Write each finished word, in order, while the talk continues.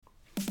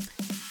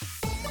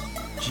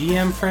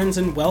GM friends,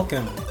 and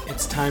welcome.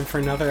 It's time for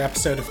another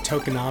episode of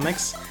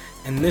Tokenomics,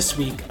 and this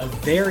week a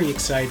very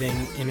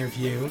exciting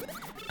interview.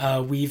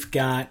 We've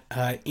got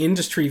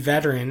industry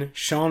veteran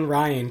Sean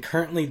Ryan,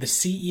 currently the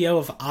CEO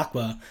of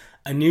Aqua,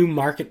 a new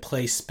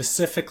marketplace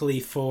specifically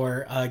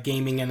for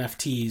gaming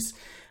NFTs.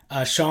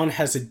 Sean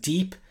has a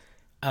deep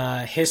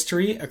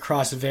history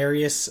across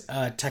various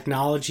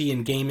technology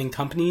and gaming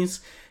companies.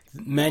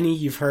 Many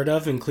you've heard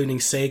of, including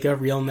Sega,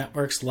 Real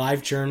Networks,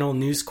 LiveJournal,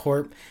 News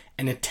Corp,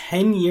 and a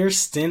 10-year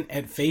stint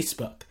at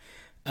Facebook.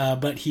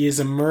 But he has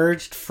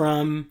emerged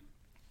from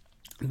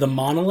the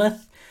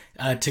monolith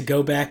to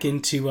go back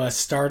into a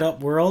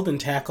startup world and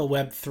tackle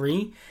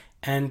Web3.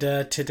 And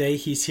today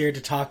he's here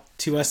to talk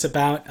to us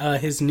about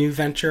his new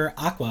venture,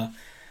 Aqua.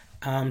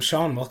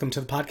 Sean, welcome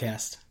to the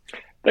podcast.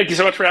 Thank you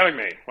so much for having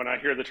me. When I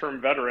hear the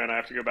term veteran, I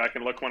have to go back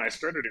and look when I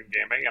started in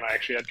gaming, and I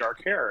actually had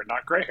dark hair,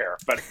 not gray hair.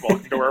 But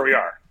welcome to where we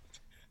are.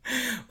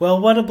 Well,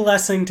 what a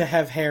blessing to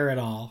have hair at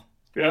all.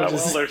 Yeah,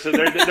 well, there's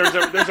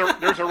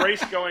a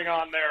race going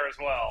on there as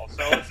well.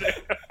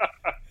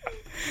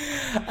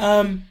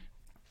 So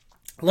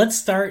let's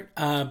start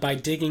by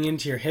digging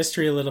into your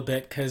history a little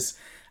bit, because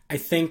I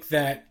think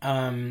that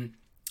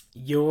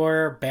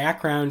your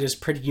background is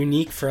pretty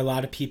unique for a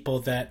lot of people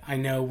that I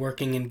know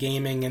working in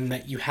gaming, and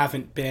that you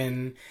haven't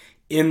been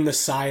in the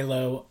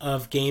silo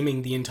of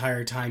gaming the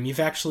entire time. You've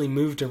actually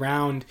moved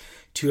around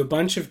to a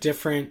bunch of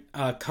different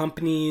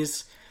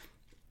companies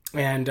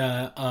and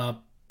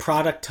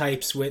product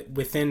types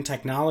within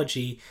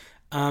technology.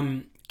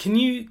 Can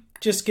you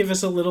just give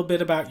us a little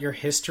bit about your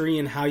history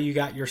and how you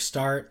got your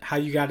start, how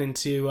you got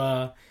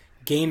into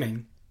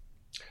gaming?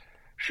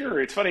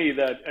 Sure. It's funny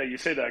that you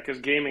say that,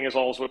 because gaming is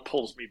always what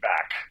pulls me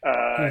back.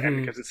 And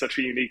because it's such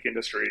a unique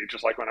industry,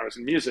 just like when I was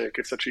in music,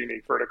 it's such a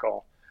unique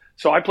vertical.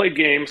 So I played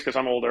games because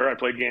I'm older. I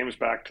played games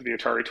back to the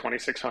Atari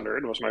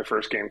 2600 was my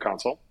first game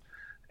console.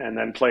 And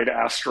then played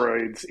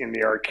Asteroids in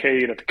the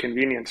arcade at the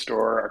convenience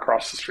store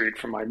across the street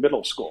from my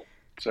middle school.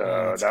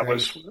 So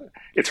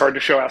it's hard to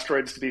show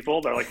Asteroids to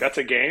people. They're like, that's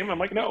a game? I'm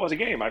like, no, it was a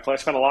game. I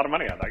spent a lot of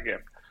money on that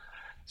game.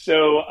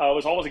 So I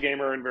was always a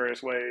gamer in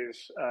various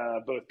ways,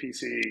 both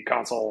PC,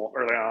 console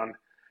early on.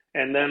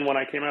 And then when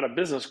I came out of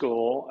business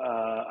school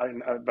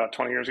about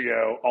 20 years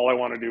ago, all I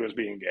wanted to do was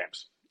be in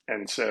games.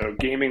 And so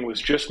gaming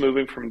was just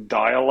moving from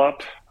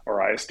dial-up or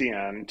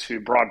ISDN to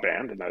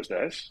broadband in those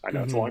days. I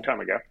know it's a long time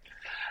ago.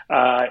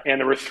 And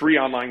there were 3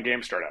 online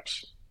game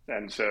startups.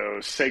 And so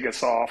Sega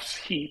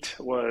Soft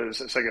was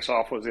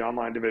the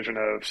online division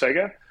of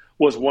Sega,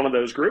 was one of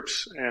those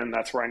groups. And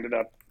that's where I ended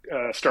up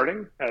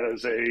starting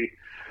as a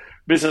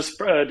business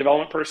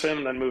development person,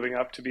 and then moving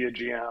up to be a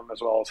GM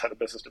as well as head of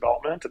business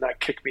development. And that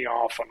kicked me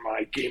off on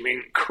my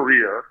gaming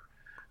career,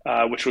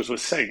 which was with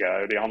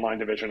Sega, the online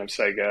division of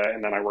Sega.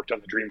 And then I worked on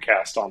the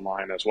Dreamcast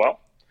online as well,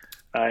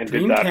 and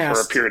did that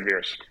for a period of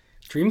years.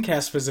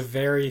 Dreamcast was a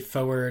very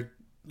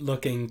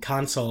forward-looking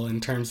console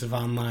in terms of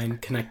online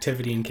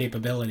connectivity and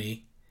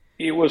capability.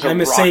 It was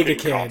I'm a Sega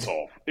kid.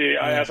 Console.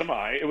 As am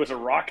I. It was a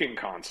rocking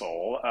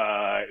console.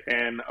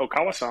 And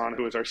Okawa-san,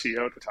 who was our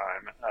CEO at the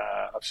time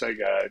of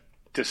Sega,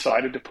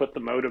 decided to put the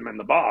modem in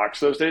the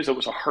box. Those days it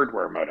was a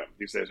hardware modem.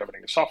 These days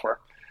everything is software.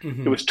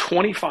 It was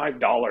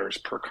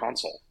 $25 per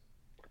console.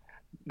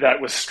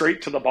 That was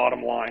straight to the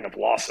bottom line of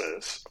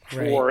losses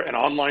for an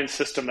online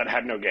system that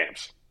had no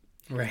games.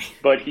 Right.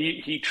 But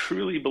he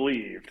truly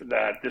believed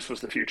that this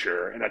was the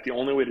future, and that the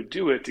only way to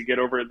do it, to get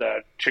over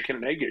that chicken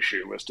and egg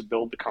issue, was to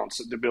build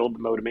the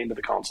modem into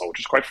the console, which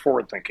is quite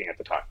forward thinking at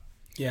the time.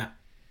 Yeah,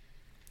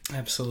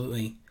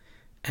 absolutely.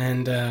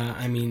 And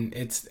I mean,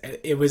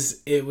 he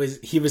was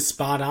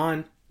spot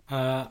on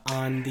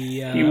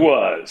the. He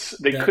was.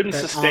 They couldn't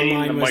sustain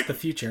online was the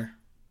future.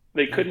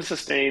 They couldn't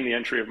sustain the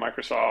entry of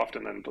Microsoft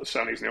and then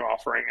Sony's new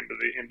offering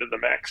into the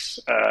mix.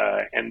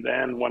 And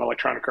then when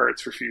Electronic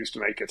Arts refused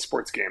to make its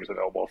sports games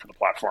available for the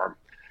platform,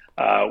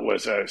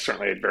 was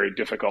certainly a very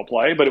difficult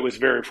play, but it was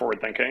very forward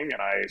thinking.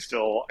 And I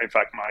still, in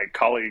fact, my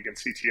colleague and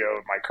CTO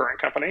of my current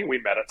company, we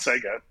met at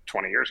Sega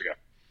 20 years ago.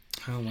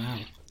 Oh, wow.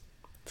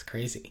 That's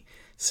crazy.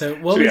 So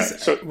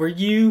were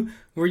you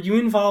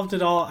involved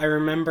at all? I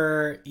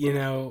remember,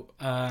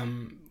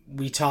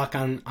 we talk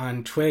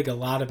on Twig a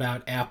lot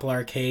about Apple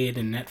Arcade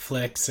and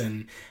Netflix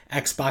and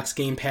Xbox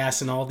Game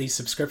Pass and all these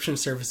subscription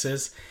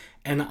services.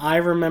 And I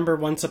remember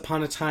once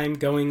upon a time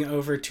going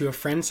over to a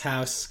friend's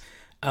house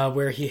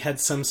where he had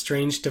some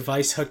strange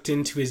device hooked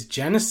into his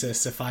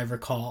Genesis, if I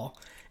recall.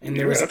 And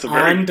there was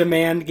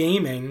on-demand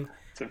gaming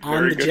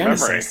on the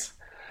Genesis.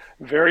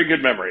 Very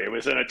good memory. It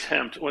was an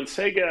attempt. When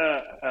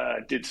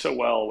Sega did so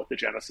well with the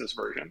Genesis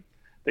version,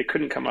 they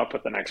couldn't come up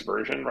with the next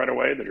version right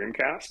away, the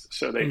Dreamcast.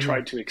 So they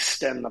tried to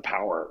extend the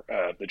power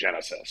of the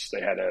Genesis. They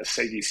had a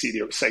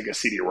Sega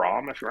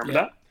CD-ROM, if you remember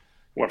that.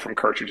 Went from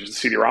cartridges to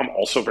CD-ROM,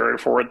 also very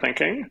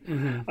forward-thinking.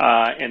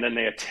 And then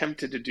they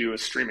attempted to do a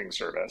streaming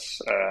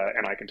service.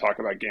 And I can talk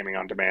about gaming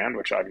on demand,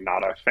 which I'm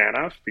not a fan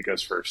of,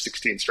 because for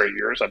 16 straight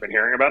years I've been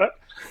hearing about it.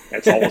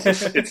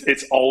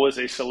 It's always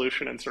a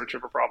solution in search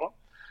of a problem.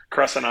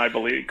 Cress and I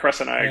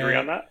agree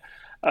on that.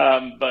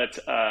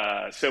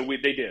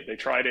 They did. They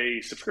tried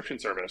a subscription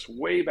service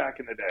way back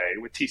in the day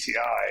with TCI,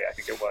 I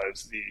think it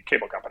was the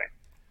cable company.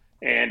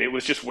 And it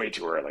was just way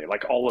too early.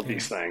 Like all of Yeah.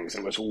 these things,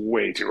 it was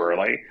way too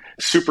early.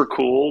 Super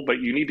cool, but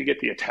you need to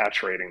get the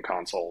attach rate in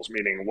consoles,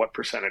 meaning what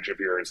percentage of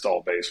your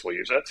installed base will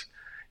use it.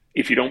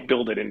 If you don't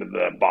build it into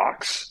the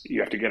box, you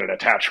have to get an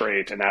attach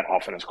rate, and that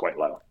often is quite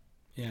low.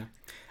 Yeah.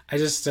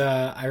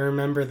 I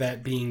remember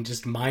that being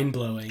just mind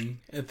blowing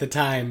at the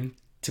time,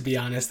 to be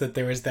honest, that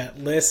there was that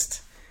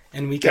list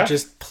and we could Yeah,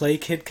 just play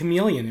Kid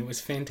Chameleon. It was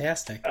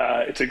fantastic.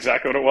 it's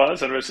exactly what it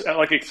was. And it was,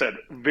 like I said,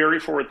 very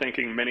forward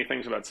thinking. Many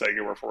things about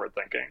Sega were forward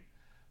thinking,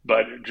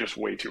 but just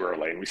way too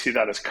early. And we see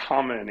that as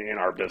common in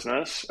our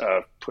business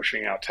of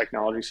pushing out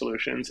technology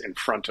solutions in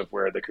front of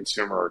where the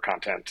consumer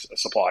content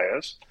supply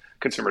is,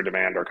 consumer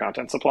demand or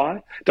content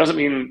supply. Doesn't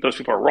mean those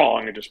people are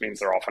wrong. It just means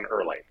they're often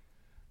early.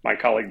 My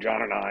colleague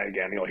John and I,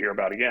 again, you'll hear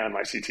about again,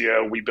 my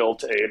CTO, we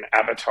built an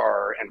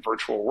avatar and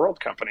virtual world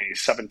company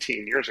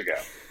 17 years ago.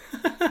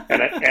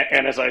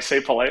 And as I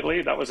say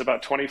politely, that was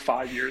about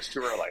 25 years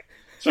too early.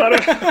 So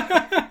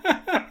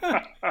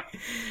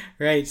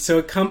Right. So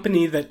a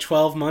company that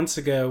 12 months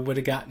ago would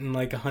have gotten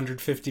like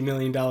 $150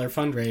 million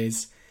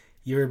fundraise,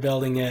 you were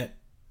building it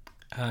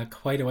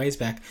quite a ways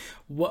back.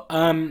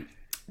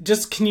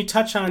 Just can you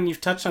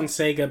you've touched on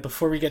Sega.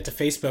 Before we get to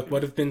Facebook,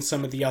 what have been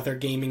some of the other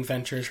gaming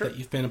ventures sure. that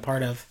you've been a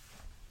part of?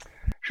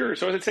 Sure.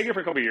 So I was at Sega for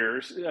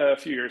a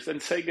few years. Then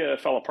Sega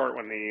fell apart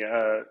when the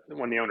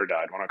owner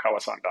died, when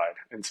Okawa-san died,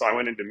 and so I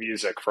went into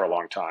music for a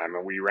long time,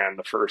 and we ran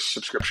the first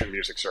subscription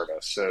music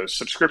service. So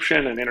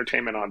subscription and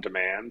entertainment on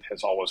demand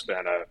has always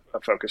been a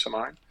focus of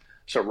mine.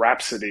 So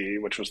Rhapsody,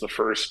 which was the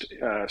first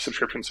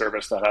subscription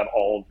service that had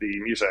all the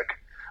music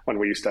when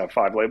we used to have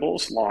 5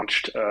 labels,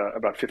 launched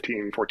about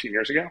 15, 14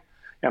 years ago,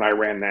 and I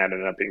ran that,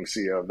 ended up being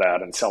CEO of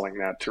that, and selling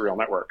that to Real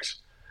Networks.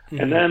 And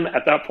Mm-hmm. then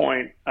at that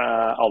point,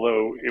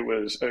 although it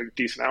was a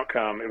decent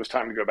outcome, it was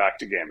time to go back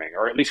to gaming,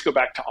 or at least go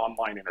back to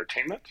online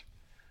entertainment.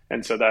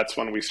 And so that's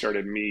when we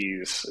started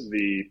Mies,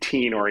 the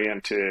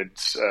teen-oriented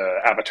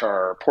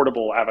avatar,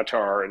 portable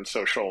avatar and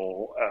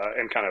social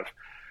and kind of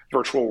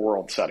virtual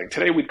world setting.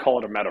 Today we'd call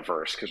it a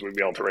metaverse because we'd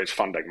be able to raise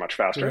funding much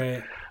faster.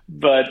 Right.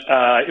 But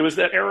it was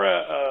that era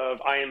of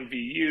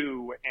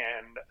IMVU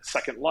and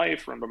Second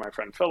Life, run by my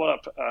friend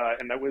Philip,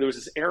 and there was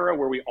this era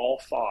where we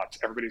all thought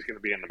everybody's going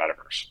to be in the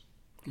metaverse.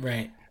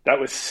 Right. That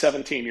was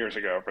 17 years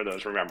ago, for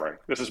those remembering.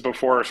 This is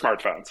before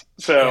smartphones.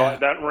 So Yeah.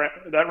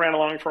 that ran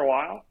along for a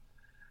while.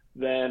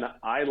 Then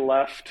I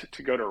left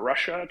to go to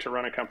Russia to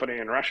run a company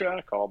in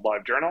Russia called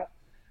LiveJournal.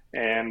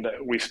 And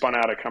we spun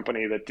out a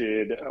company that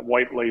did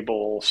white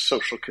label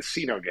social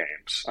casino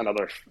games.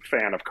 Another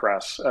fan of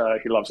Kress.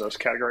 He loves those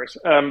categories.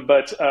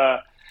 But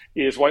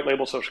is white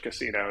label social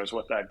casino is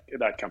what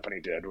that company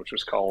did, which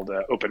was called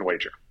Open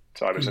Wager.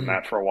 So I was in Mm-hmm.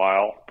 that for a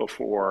while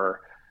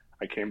before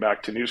I came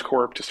back to News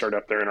Corp to start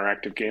up their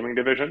interactive gaming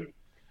division.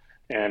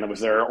 And I was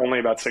there only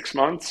about 6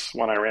 months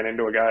when I ran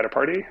into a guy at a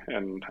party.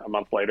 And a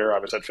month later, I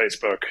was at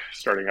Facebook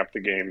starting up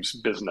the games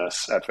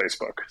business at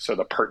Facebook. So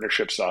the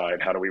partnership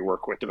side, how do we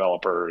work with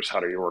developers? How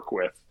do you work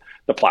with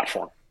the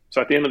platform?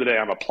 So at the end of the day,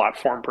 I'm a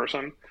platform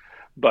person,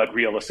 but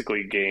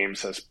realistically,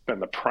 games has been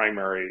the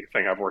primary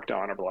thing I've worked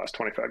on over the last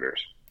 25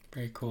 years.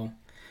 Very cool.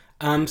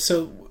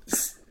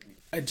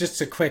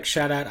 Just a quick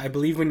shout out. I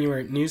believe when you were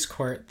at News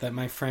Court that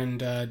my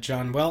friend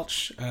John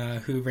Welch,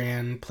 who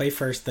ran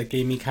PlayFirst, that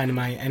gave me kind of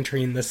my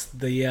entry in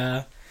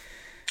the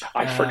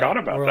I forgot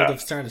about world that.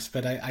 of startups.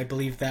 But I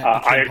believe that I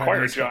became part of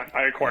acquired News Court.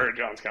 John. I acquired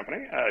John's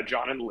company,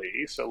 John and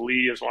Lee. So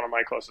Lee is one of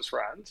my closest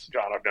friends.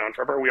 John I've known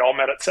forever. We all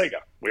met at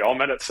Sega. We all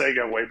met at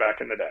Sega way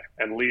back in the day.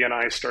 And Lee and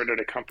I started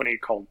a company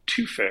called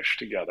Two Fish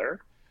together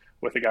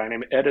with a guy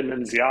named Ed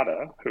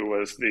Annunziata, who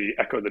was the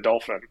Echo the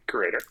Dolphin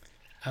creator.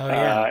 Oh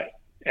yeah.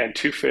 And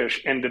Two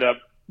Fish ended up,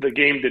 the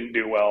game didn't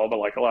do well, but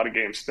like a lot of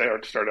game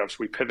startups,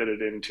 we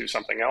pivoted into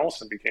something else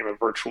and became a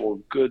virtual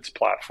goods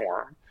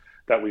platform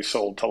that we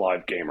sold to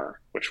Live Gamer,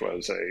 which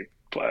was a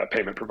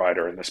payment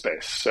provider in the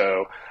space.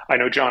 So I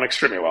know John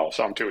extremely well.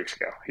 Saw him 2 weeks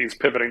ago. He's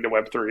pivoting to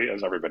Web3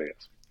 as everybody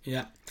is.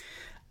 Yeah.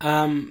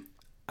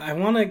 I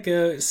want to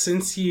go,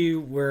 since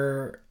you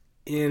were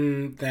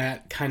in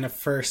that kind of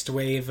first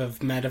wave of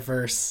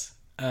metaverse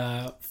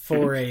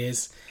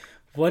forays,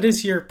 what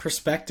is your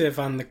perspective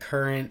on the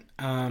current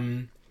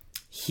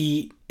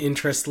heat,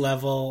 interest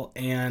level,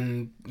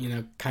 and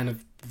kind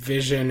of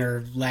vision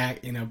or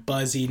lack,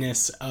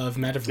 buzziness of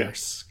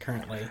metaverse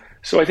currently?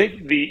 So I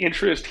think the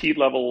interest heat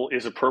level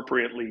is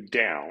appropriately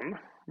down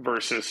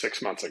versus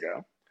 6 months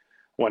ago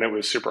when it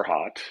was super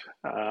hot.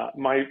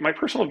 My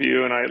personal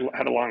view, and I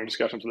had a long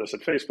discussions with this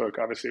at Facebook,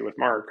 obviously with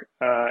Mark,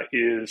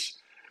 is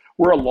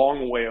we're a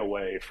long way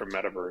away from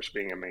metaverse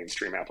being a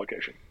mainstream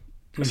application,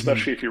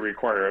 especially if you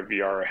require a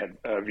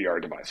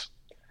VR device.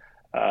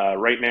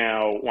 Right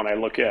now, when I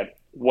look at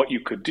what you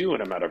could do in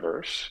a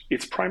metaverse,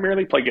 it's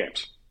primarily play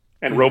games.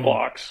 And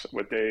Roblox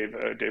with Dave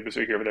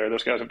Baszucki over there,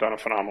 those guys have done a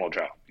phenomenal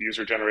job.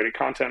 User-generated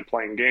content,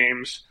 playing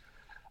games,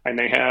 and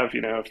they have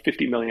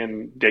 50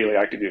 million daily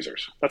active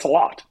users. That's a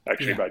lot,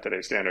 actually, by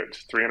today's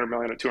standards. 300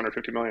 million to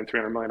 250 million,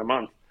 300 million a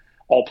month.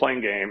 all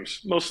playing games,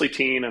 mostly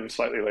teen and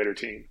slightly later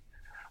teen.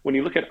 When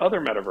you look at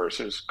other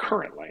metaverses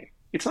currently,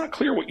 it's not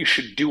clear what you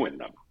should do in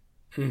them.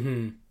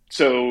 Mm-hmm.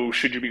 So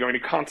should you be going to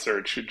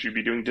concerts? Should you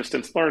be doing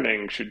distance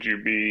learning? Should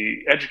you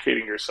be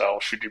educating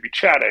yourself? Should you be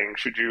chatting?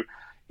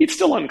 It's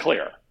still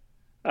unclear.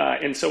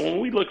 And so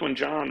when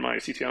John, my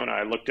CTO, and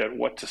I looked at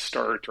what to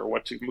start or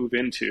what to move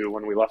into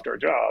when we left our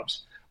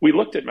jobs, we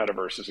looked at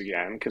metaverses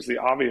again because the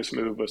obvious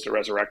move was to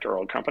resurrect our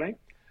old company.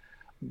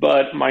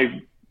 But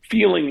my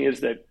feeling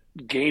is that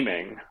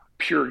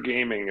pure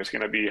gaming is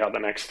going to be how the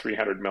next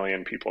 300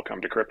 million people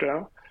come to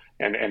crypto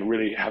and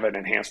really have an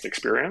enhanced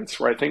experience,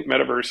 where I think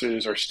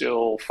metaverses are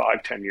still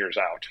 5-10 years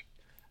out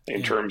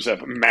in terms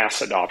of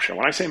mass adoption.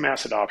 When I say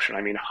mass adoption,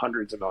 I mean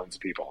hundreds of millions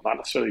of people, not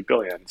necessarily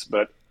billions,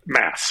 but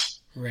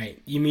mass.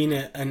 Right. You mean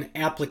an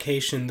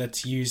application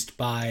that's used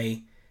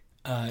by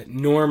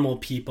normal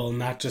people,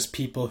 not just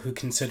people who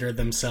consider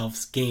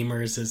themselves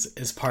gamers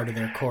as part of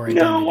their core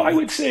identity? No, I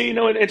would say,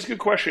 it's a good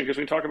question because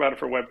we talk about it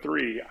for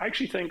Web3. I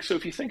actually think, so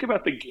if you think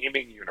about the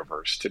gaming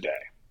universe today,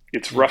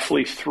 it's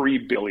roughly 3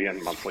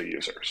 billion monthly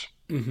users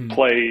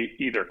play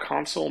either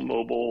console,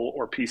 mobile,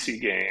 or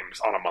PC games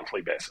on a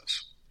monthly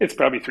basis. It's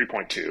probably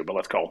 3.2, but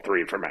let's call it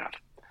 3 for math.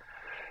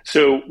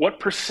 So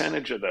what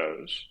percentage of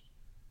those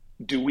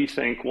do we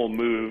think will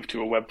move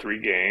to a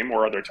Web3 game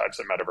or other types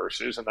of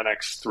metaverses in the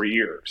next 3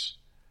 years?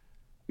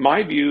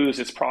 My view is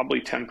it's probably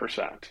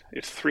 10%.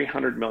 It's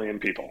 300 million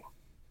people.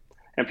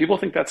 And people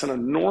think that's an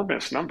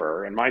enormous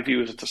number, and my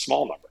view is it's a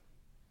small number.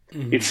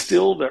 It's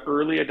still the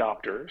early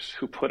adopters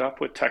who put up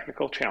with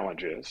technical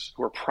challenges,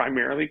 who are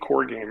primarily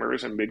core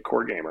gamers and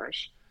mid-core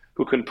gamers,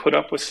 who can put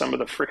up with some of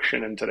the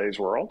friction in today's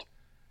world.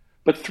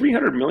 But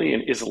 300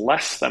 million is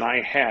less than I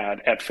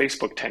had at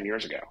Facebook 10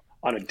 years ago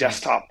on a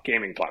desktop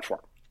gaming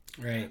platform.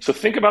 Right. So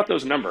think about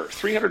those numbers.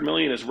 300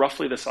 million is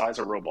roughly the size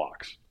of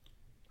Roblox.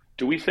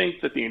 Do we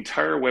think that the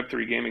entire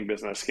Web3 gaming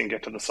business can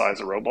get to the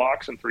size of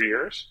Roblox in 3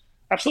 years?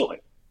 Absolutely.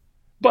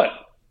 But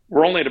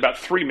we're only at about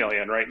 3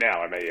 million right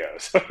now MAO,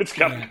 so it's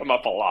got to come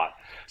up a lot.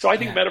 So I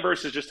think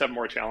metaverses just have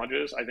more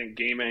challenges. I think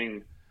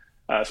gaming,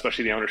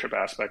 especially the ownership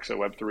aspects of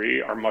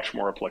Web3, are much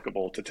more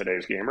applicable to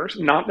today's gamers,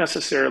 not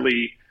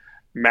necessarily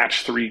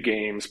match 3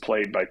 games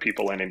played by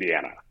people in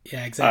Indiana.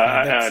 Yeah,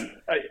 exactly.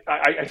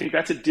 I think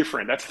that's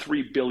that's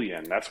 3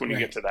 billion. That's when you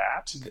get to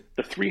that.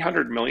 The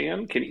 300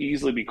 million can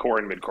easily be core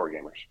and mid-core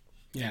gamers.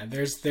 Yeah,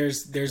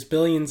 there's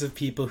billions of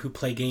people who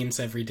play games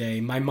every day.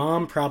 My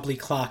mom probably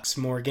clocks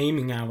more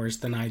gaming hours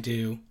than I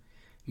do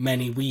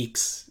many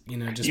weeks,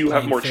 just you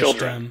have more Fish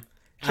children.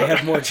 I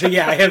have more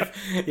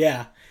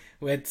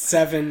with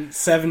 7,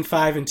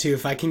 5, and 2.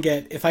 If I can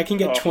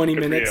get 20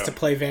 minutes to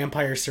play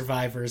Vampire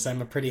Survivors,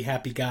 I'm a pretty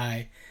happy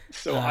guy.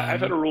 So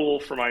I've had a rule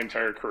for my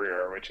entire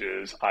career, which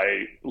is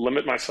I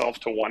limit myself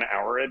to 1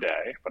 hour a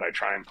day, but I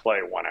try and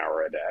play 1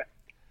 hour a day.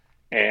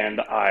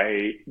 And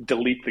I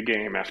delete the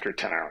game after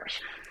 10 hours.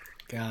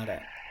 Got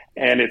it.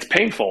 And it's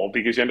painful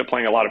because you end up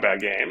playing a lot of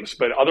bad games,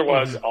 but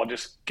otherwise I'll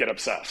just get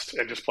obsessed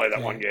and just play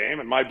that one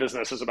game. And my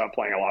business is about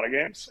playing a lot of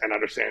games and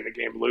understanding the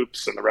game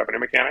loops and the revenue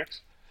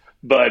mechanics.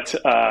 But,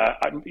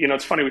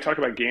 it's funny, we talk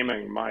about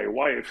gaming. My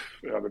wife,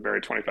 I've been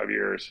married 25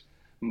 years,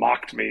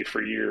 mocked me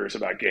for years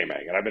about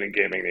gaming. And I've been in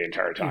gaming the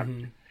entire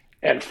time.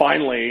 And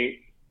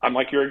finally, I'm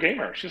like, you're a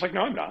gamer. She's like,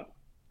 no, I'm not.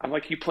 I'm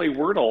like, you play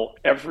Wordle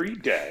every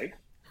day.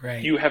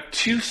 Right. You have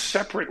 2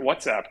 separate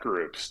WhatsApp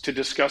groups to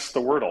discuss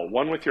the Wordle,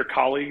 one with your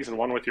colleagues and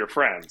one with your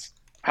friends.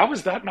 How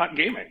is that not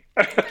gaming?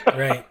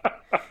 Right.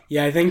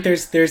 Yeah, I think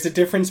there's a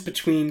difference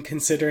between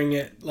considering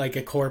it like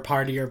a core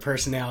part of your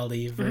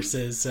personality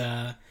versus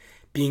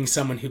being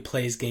someone who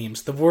plays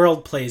games. The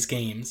world plays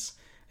games,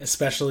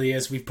 especially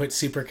as we've put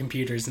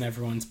supercomputers in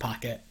everyone's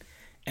pocket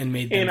and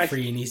made them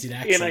free and easy to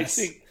access. And I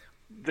think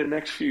the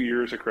next few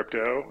years of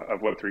crypto,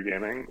 of Web3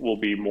 gaming, will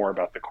be more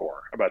about the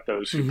core, about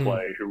those who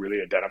play, who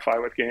really identify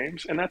with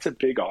games. And that's a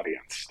big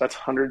audience. That's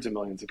hundreds of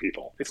millions of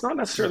people. It's not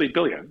necessarily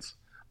billions,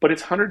 but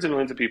it's hundreds of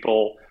millions of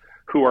people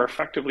who are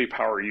effectively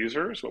power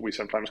users, what we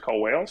sometimes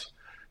call whales.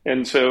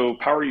 And so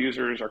power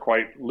users are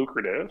quite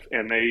lucrative,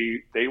 and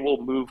they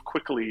will move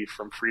quickly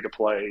from free to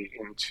play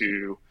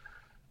into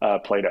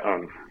play to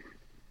own.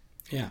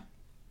 Yeah.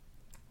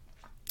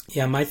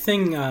 Yeah, my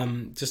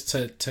thing, just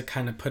to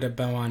kind of put a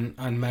bow on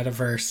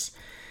Metaverse,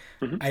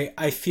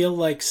 I feel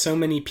like so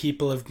many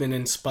people have been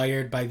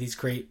inspired by these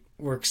great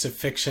works of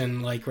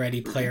fiction like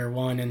Ready Player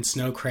One and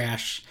Snow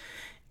Crash.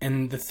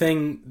 And the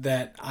thing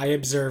that I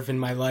observe in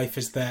my life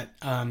is that,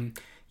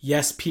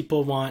 yes,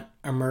 people want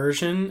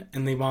immersion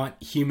and they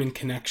want human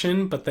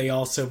connection, but they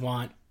also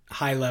want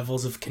high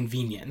levels of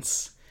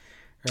convenience,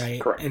 right?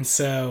 Correct. And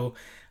so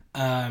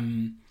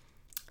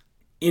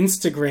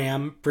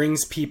Instagram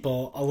brings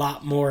people a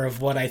lot more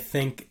of what I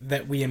think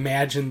that we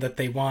imagine that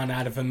they want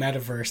out of a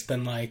metaverse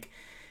than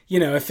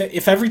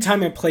if every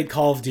time I played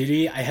Call of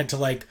Duty, I had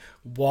to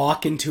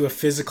walk into a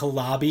physical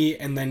lobby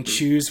and then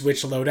choose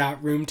which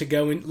loadout room to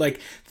go in.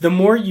 The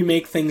more you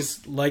make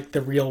things like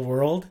the real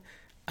world,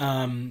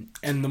 and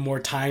the more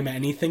time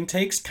anything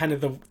takes, kind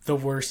of the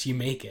worse you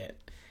make it.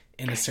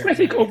 in a I certain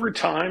think way. over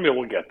time it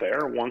will get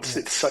there once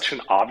Yeah. it's such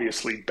an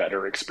obviously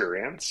better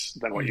experience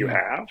than what you Hmm.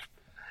 have.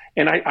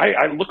 And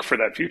I look for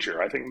that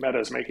future. I think Meta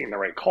is making the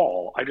right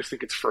call. I just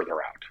think it's further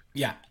out.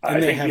 Yeah, I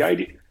and think the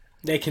idea.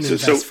 they can So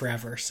invest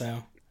forever.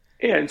 So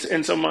yeah,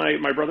 and so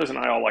my brothers and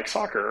I all like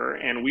soccer,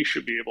 and we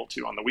should be able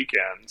to on the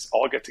weekends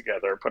all get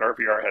together, put our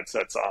VR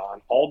headsets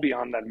on, all be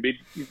on that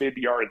mid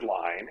yard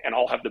line, and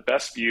all have the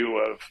best view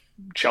of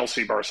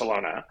Chelsea,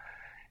 Barcelona,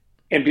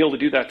 and be able to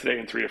do that today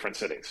in three different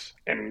cities.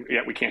 And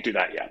yet we can't do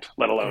that yet,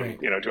 let alone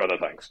right. do other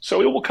things.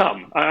 So it will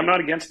come. I'm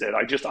not against it.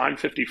 I'm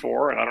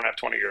 54 and I don't have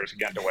 20 years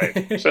again to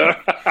wait. So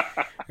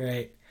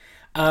Right.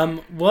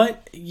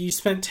 What you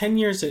spent 10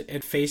 years at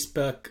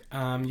Facebook.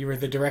 You were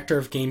the director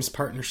of games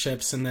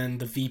partnerships and then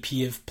the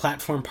VP of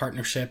platform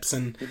partnerships.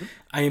 And Mhm.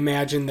 I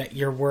imagine that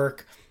your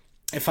work,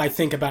 if I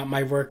think about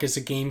my work as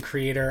a game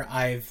creator,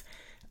 I've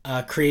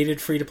created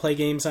free to play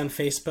games on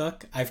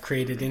Facebook. I've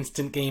created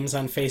instant games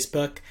on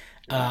Facebook.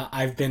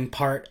 I've been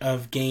part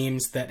of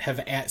games that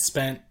have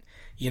spent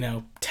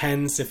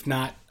tens, if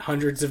not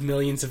hundreds of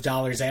millions of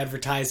dollars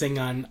advertising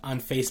on Yep.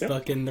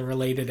 Facebook and the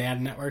related ad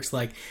networks.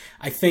 Like,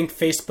 I think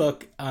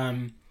Facebook,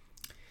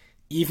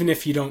 even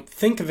if you don't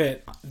think of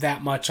it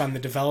that much on the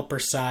developer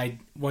side,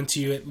 once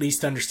you at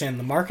least understand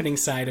the marketing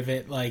side of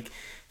it, like,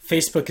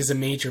 Facebook is a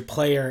major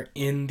player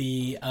in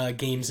the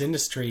games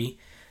industry,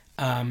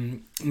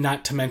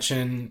 not to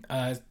mention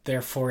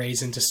their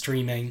forays into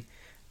streaming.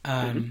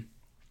 Mhm.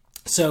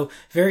 So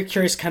very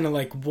curious kind of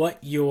like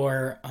what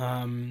your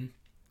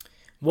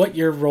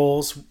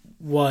roles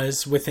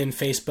was within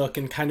Facebook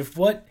and kind of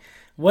what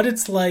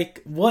it's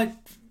like, what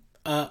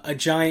a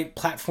giant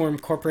platform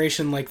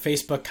corporation like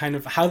Facebook, kind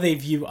of how they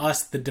view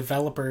us, the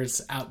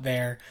developers out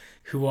there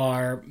who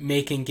are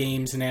making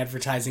games and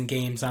advertising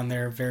games on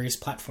their various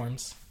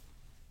platforms.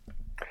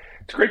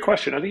 It's a great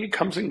question. I think it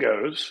comes and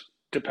goes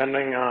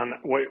depending on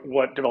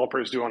what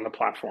developers do on the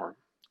platform.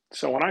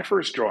 So when I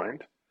first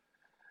joined,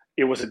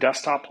 it was a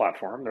desktop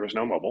platform. There was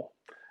no mobile.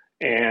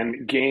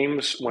 And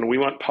games, when we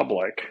went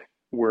public,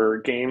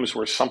 games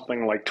were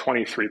something like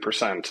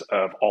 23%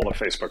 of all of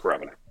Facebook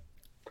revenue.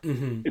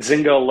 Mm-hmm.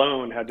 Zynga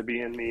alone had to be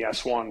in the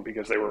S1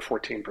 because they were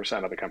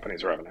 14% of the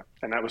company's revenue.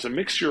 And that was a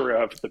mixture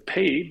of the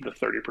paid, the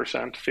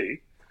 30% fee,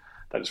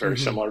 that is very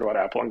Mm-hmm. similar to what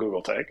Apple and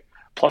Google take,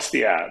 plus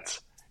the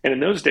ads. And in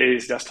those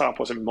days, desktop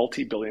was a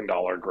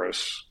multi-billion-dollar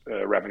gross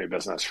revenue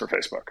business for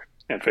Facebook.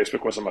 And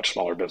Facebook was a much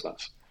smaller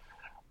business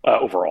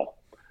overall.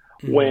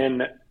 Mm-hmm.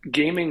 When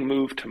gaming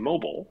moved to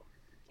mobile,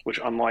 which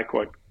unlike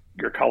what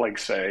your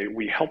colleagues say,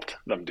 we helped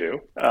them do.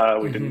 We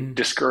Mm-hmm. didn't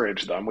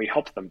discourage them. We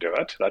helped them do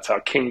it. That's how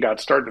King got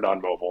started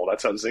on mobile.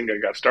 That's how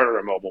Zynga got started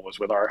on mobile, was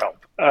with our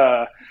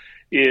help.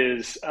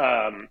 Is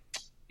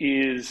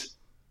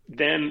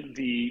then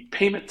the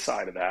payment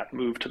side of that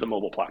moved to the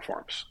mobile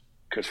platforms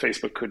because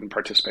Facebook couldn't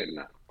participate in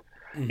that.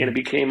 And Mm-hmm. it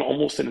became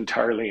almost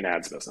entirely an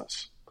ads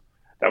business.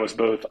 That was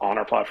both on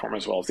our platform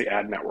as well as the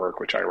ad network,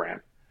 which I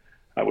ran,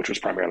 which was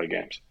primarily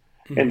games.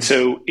 And Mm-hmm.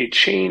 so it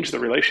changed the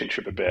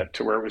relationship a bit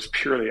to where it was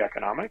purely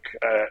economic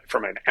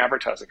from an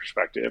advertising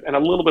perspective and a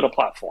little bit of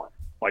platform,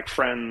 like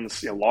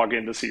friends, log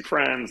in to see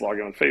friends, log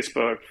in on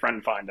Facebook,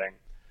 friend finding.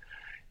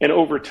 And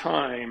over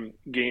time,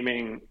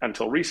 gaming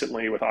until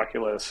recently with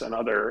Oculus and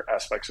other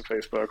aspects of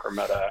Facebook or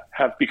Meta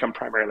have become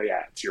primarily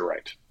ads. You're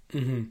right.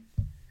 Mm-hmm.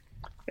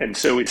 And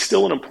so it's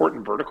still an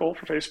important vertical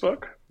for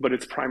Facebook, but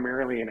it's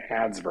primarily an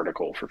ads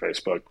vertical for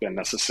Facebook than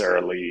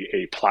necessarily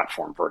a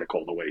platform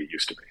vertical the way it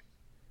used to be.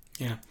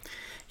 Yeah.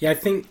 Yeah, I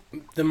think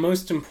the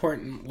most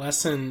important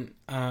lesson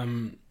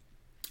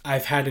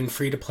I've had in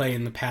free to play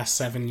in the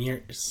past 8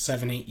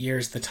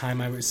 years, the time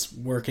I was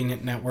working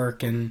at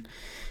Network and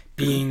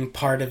being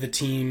part of the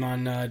team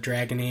on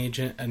Dragon Age,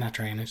 not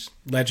Dragon Age,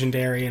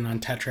 Legendary, and on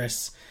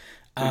Tetris,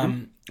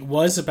 Mm-hmm.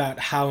 was about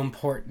how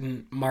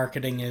important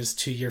marketing is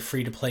to your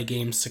free to play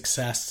game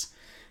success.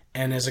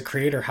 And as a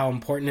creator, how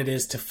important it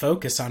is to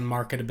focus on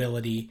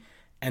marketability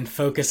and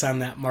focus on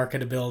that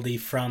marketability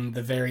from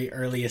the very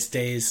earliest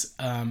days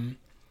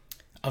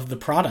of the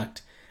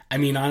product. I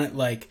mean, on it,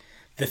 like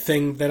the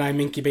thing that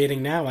I'm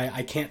incubating now,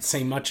 I can't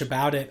say much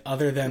about it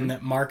other than Mm-hmm.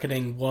 that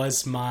marketing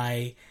was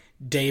my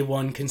day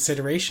one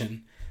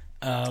consideration.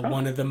 Oh,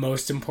 One of the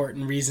most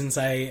important reasons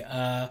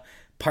I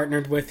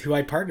partnered with who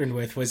I partnered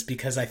with was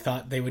because I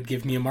thought they would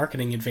give me a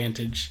marketing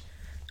advantage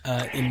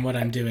in what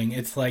I'm doing.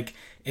 It's like,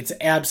 it's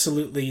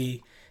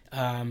absolutely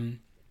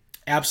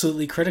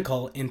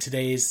critical in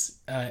today's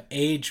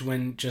age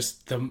when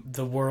just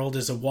the world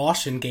is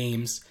awash in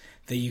games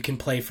that you can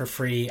play for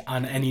free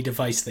on any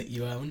device that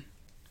you own.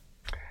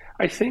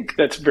 I think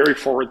that's very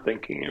forward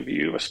thinking of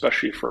you,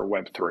 especially for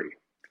Web3.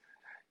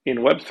 In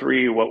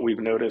Web3, what we've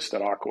noticed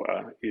at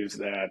Aqua is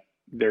that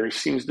there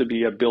seems to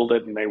be a build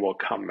it and they will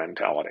come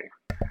mentality.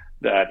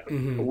 That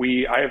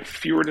Mm-hmm. I have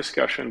fewer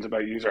discussions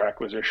about user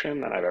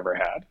acquisition than I've ever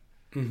had.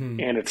 Mm-hmm.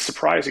 And it's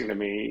surprising to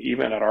me,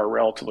 even at our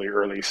relatively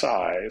early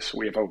size,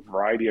 we have a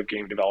variety of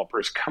game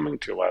developers coming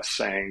to us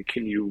saying,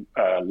 can you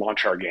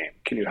launch our game?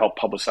 Can you help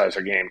publicize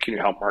our game? Can you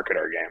help market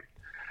our game?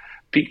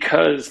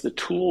 Because the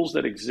tools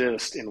that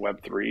exist in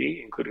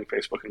Web3, including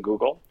Facebook and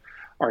Google,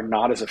 are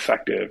not as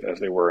effective as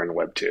they were in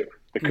Web 2.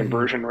 The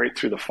conversion rate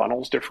through the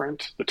funnel is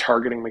different. The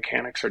targeting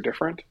mechanics are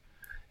different.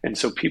 And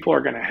so people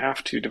are going to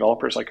have to,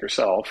 developers like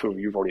yourself, who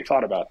you've already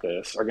thought about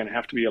this, are going to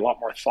have to be a lot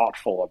more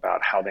thoughtful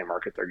about how they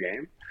market their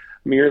game.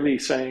 Merely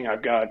saying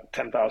I've got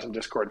 10,000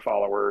 Discord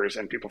followers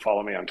and people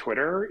follow me on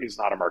Twitter is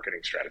not a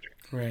marketing strategy.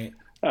 Right.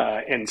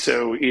 And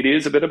so it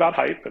is a bit about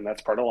hype, and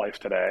that's part of life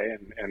today,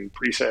 and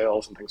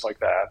pre-sales and things like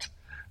that.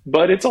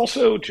 But it's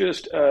also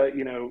just,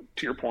 to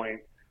your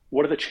point,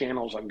 what are the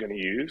channels I'm going to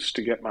use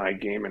to get my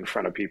game in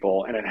front of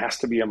people? And it has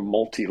to be a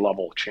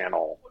multi-level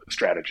channel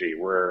strategy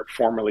where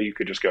formerly you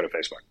could just go to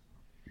Facebook.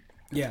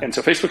 Yeah. And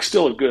so Facebook's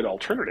still a good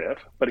alternative,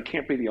 but it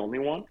can't be the only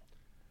one.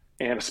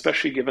 And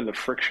especially given the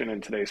friction in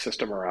today's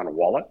system around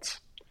wallets,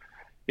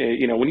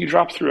 when you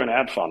drop through an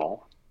ad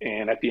funnel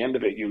and at the end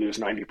of it, you lose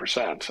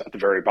 90% at the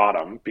very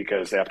bottom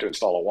because they have to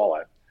install a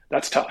wallet,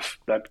 that's tough.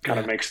 That kind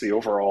of makes the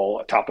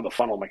overall top of the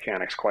funnel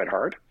mechanics quite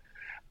hard.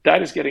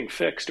 That is getting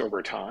fixed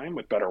over time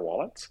with better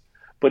wallets,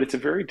 but it's a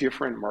very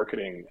different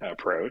marketing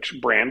approach.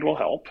 Brand will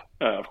help,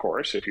 of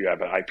course, if you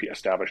have an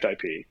established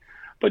IP.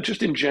 But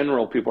just in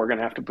general, people are going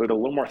to have to be a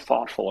little more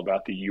thoughtful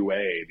about the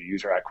UA, the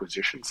user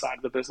acquisition side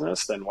of the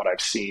business, than what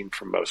I've seen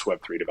from most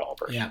Web3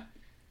 developers. Yeah.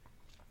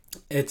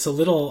 It's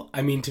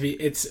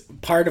it's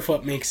part of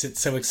what makes it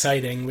so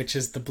exciting, which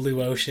is the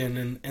blue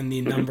ocean and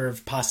the number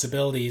of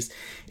possibilities,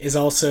 is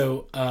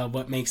also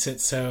what makes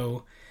it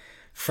so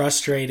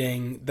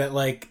frustrating that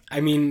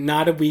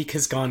not a week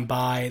has gone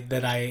by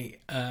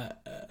that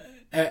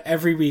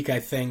every week I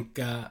think,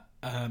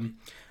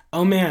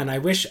 oh man, I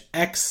wish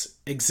X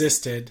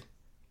existed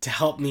to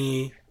help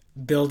me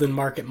build and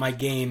market my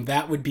game.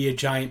 That would be a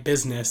giant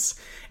business.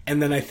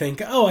 And then I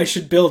think, oh, I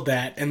should build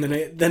that. And then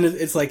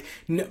it's like,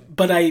 no,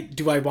 but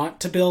do I want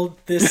to build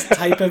this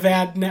type of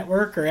ad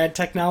network or ad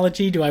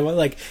technology? Do I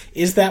want,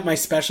 is that my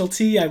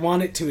specialty? I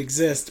want it to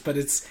exist, but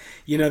it's,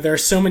 there are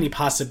so many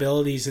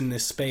possibilities in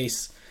this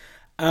space.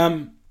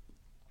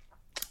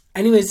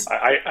 Anyways.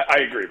 I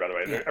agree, by the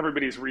way. Yeah.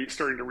 Everybody's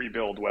starting to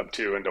rebuild Web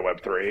 2 into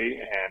Web 3,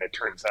 and it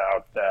turns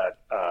out that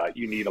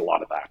you need a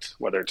lot of that,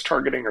 whether it's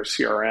targeting or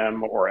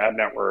CRM or ad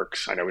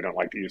networks. I know we don't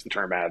like to use the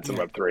term ads in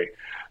Web 3,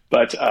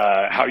 but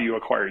how you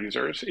acquire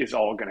users is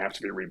all going to have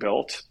to be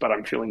rebuilt. But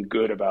I'm feeling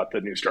good about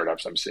the new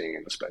startups I'm seeing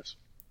in the space.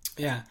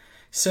 Yeah.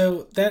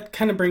 So that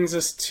kind of brings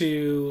us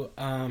to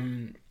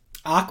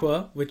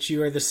Aqua, which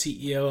you are the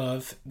CEO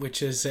of,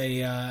 which is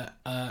a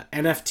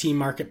NFT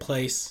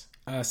marketplace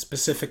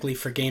specifically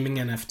for gaming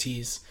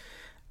NFTs.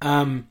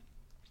 Can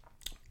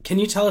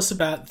you tell us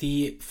about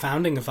the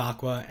founding of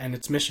Aqua and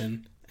its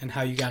mission and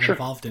how you got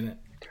involved in it?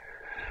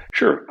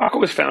 Sure. Aqua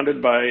was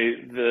founded by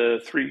the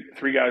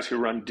three guys who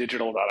run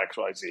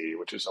Digital.xyz,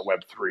 which is a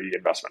Web3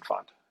 investment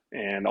fund.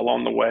 And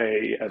along the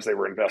way, as they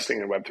were investing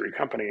in Web3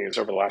 companies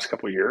over the last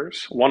couple of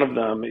years, one of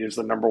them is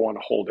the number one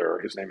holder.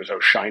 His name is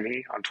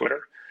Oshiny on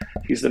Twitter.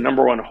 He's the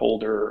number one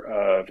holder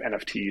of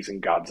NFTs in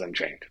Gods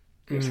Unchained.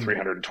 It's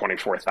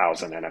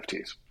 324,000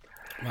 NFTs.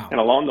 Wow. And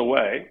along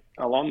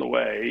the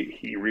way,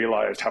 he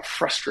realized how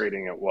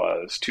frustrating it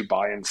was to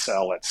buy and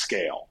sell at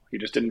scale. He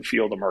just didn't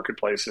feel the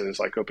marketplaces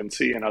like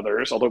OpenSea and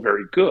others, although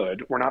very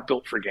good, were not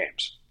built for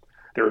games.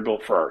 They were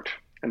built for art.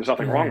 And there's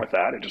nothing wrong with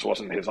that. It just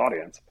wasn't his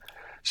audience.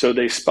 So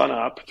they spun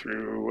up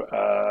through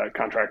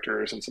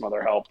contractors and some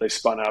other help. They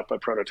spun up a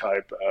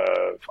prototype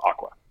of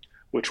Aqua,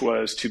 which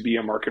was to be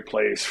a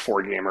marketplace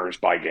for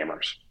gamers by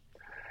gamers.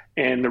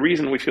 And the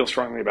reason we feel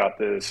strongly about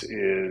this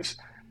is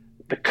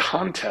the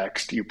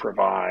context you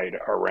provide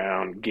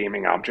around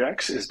gaming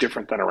objects is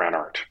different than around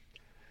art.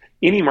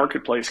 Any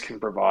marketplace can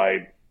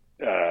provide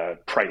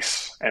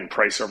price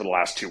over the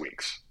last 2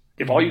 weeks.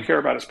 If all you care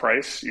about is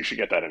price, you should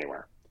get that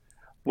anywhere.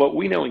 What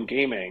we know in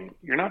gaming,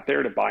 you're not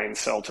there to buy and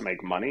sell to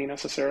make money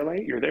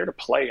necessarily. You're there to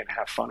play and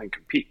have fun and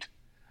compete.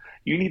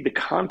 You need the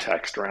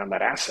context around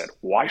that asset.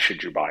 Why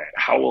should you buy it?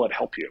 How will it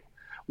help you?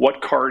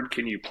 What card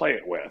can you play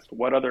it with?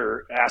 What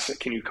other asset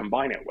can you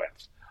combine it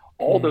with?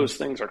 All those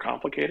things are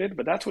complicated,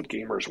 but that's what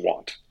gamers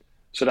want.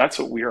 So that's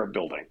what we are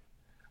building.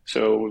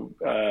 So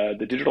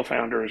the digital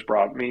founders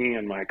brought me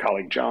and my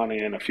colleague John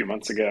in a few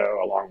months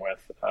ago, along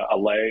with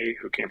Alay,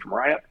 who came from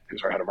Riot,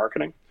 who's our head of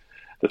marketing.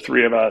 The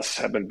three of us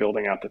have been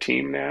building out the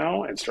team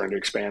now and starting to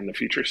expand the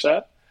feature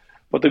set.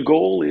 But the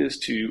goal is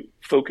to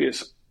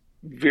focus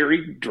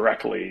very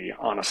directly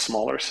on a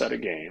smaller set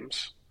of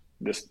games.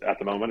 At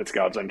the moment, it's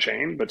Gods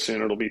Unchained, but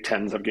soon it'll be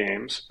tens of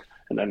games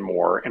and then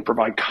more, and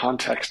provide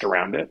context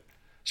around it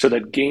so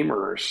that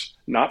gamers,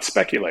 not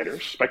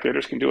speculators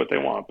can do what they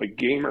want, but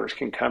gamers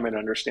can come and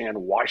understand,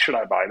 why should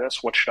I buy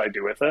this? What should I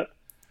do with it?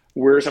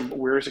 Where's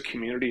a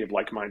community of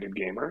like-minded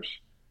gamers?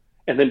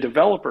 And then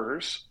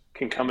developers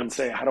can come and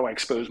say, how do I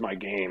expose my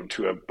game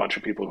to a bunch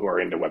of people who are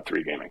into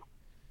Web3 gaming?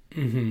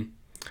 Mm-hmm.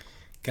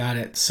 Got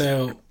it.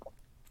 So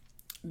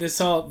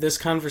this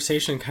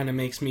conversation kind of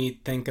makes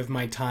me think of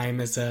my time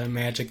as a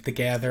Magic the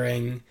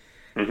Gathering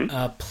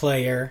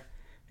player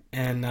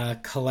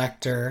and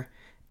collector,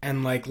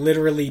 and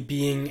literally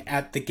being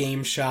at the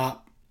game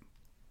shop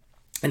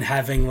and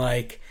having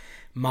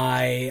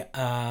my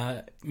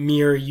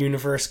Mirror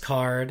Universe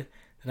card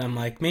And I'm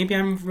like, maybe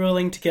I'm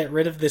willing to get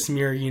rid of this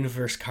Mirror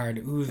Universe card.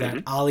 Ooh,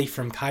 that Ollie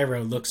from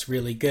Cairo looks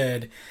really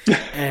good.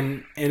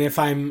 and if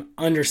I'm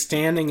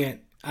understanding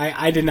it,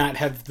 I did not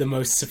have the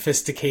most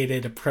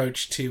sophisticated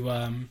approach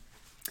to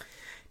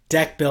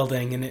deck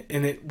building,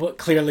 and it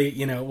clearly,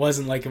 it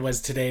wasn't like it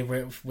was today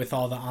with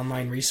all the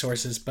online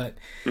resources. But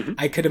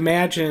I could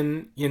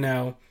imagine,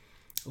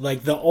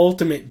 like the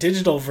ultimate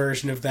digital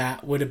version of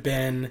that would have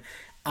been,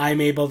 I'm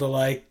able to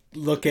like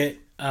look at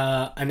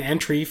an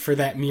entry for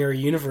that Mirror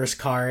Universe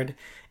card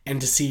and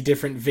to see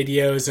different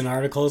videos and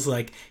articles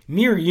like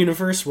Mirror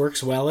Universe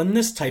works well in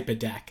this type of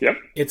deck. Yep.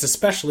 It's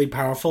especially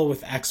powerful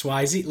with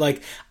XYZ.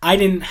 Like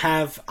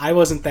I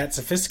wasn't that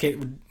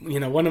sophisticated.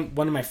 One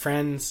of my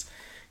friends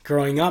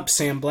growing up,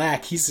 Sam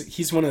Black,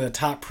 he's one of the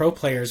top pro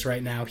players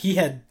right now. He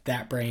had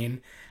that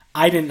brain.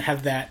 I didn't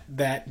have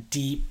that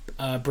deep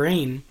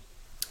brain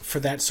for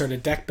that sort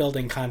of deck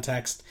building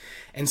context.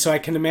 And so I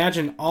can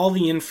imagine all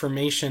the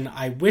information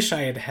I wish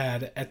I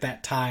had at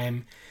that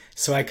time,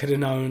 so I could have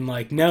known,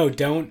 like, no,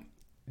 don't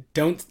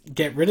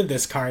get rid of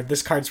this card.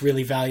 This card's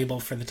really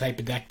valuable for the type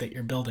of deck that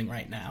you're building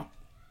right now.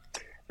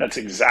 That's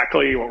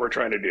exactly what we're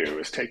trying to do,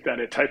 is take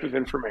that type of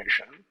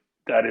information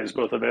that is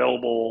both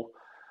available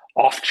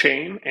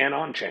off-chain and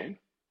on-chain.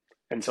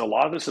 And so a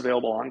lot of this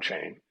available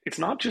on-chain. It's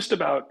not just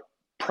about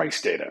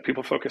price data.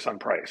 People focus on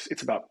price.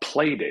 It's about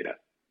play data.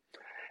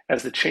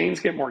 As the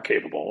chains get more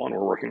capable, and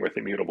we're working with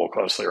Immutable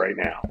closely right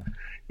now,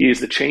 is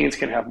the chains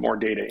can have more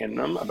data in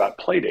them about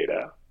play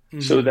data,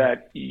 so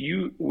that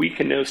we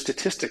can know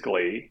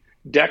statistically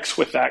decks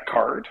with that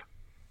card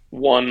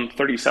won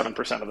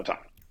 37% of the time.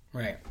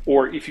 Right.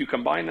 Or if you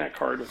combine that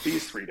card with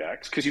these 3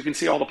 decks, because you can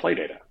see all the play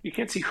data. You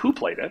can't see who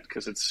played it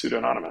because it's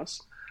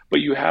pseudo-anonymous,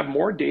 but you have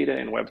more data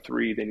in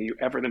Web3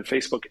 than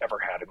Facebook ever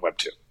had in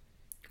Web2.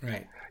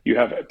 Right. You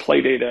have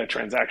play data,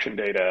 transaction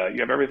data,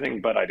 you have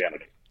everything but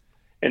identity.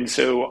 And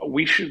so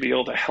we should be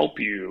able to help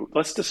you.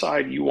 Let's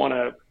decide you want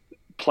to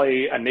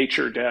play a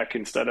nature deck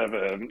instead of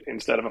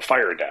a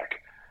fire deck.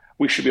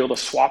 We should be able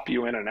to swap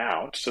you in and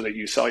out so that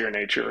you sell your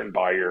nature and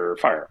buy your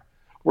fire.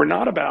 We're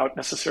not about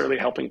necessarily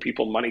helping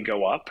people money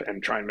go up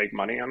and try and make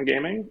money on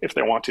gaming. If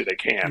they want to, they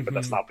can, but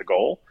that's not the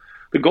goal.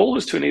 The goal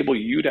is to enable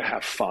you to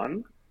have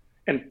fun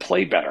and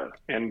play better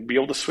and be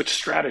able to switch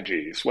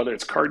strategies, whether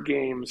it's card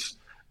games,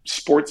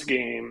 sports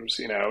games,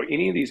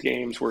 any of these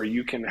games where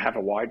you can have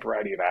a wide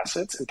variety of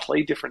assets and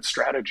play different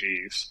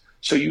strategies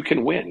so you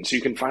can win, so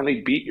you can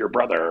finally beat your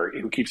brother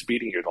who keeps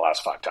beating you the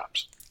last 5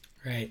 times.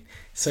 Right.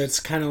 So it's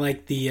kind of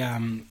like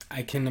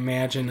I can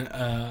imagine,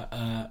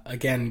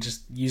 again,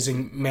 just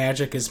using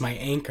Magic as my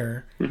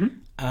anchor,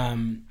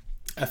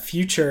 a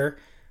future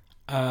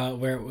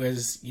where it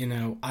was,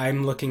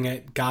 I'm looking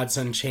at Gods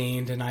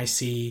Unchained and I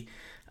see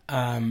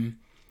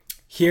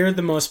here are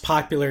the most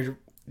popular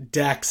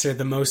decks or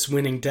the most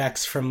winning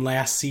decks from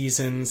last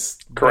season's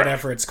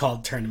whatever it's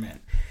called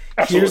tournament.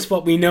 Absolutely. Here's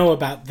what we know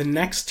about the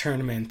next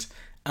tournament.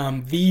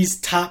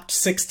 These top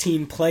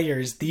 16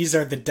 players, these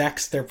are the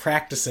decks they're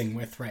practicing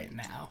with right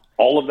now.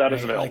 All of that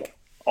is available.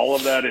 All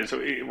of that is,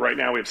 right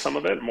now we have some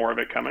of it, more of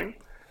it coming.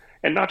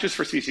 And not just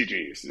for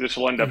CCGs. This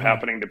will end up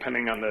happening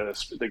depending on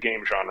the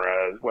game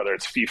genre, whether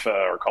it's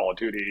FIFA or Call of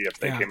Duty, if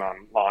they came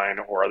online,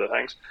 or other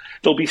things.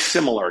 They'll be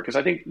similar, because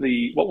I think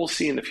what we'll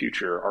see in the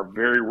future are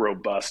very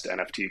robust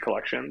NFT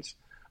collections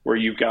where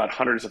you've got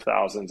hundreds of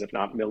thousands, if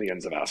not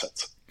millions of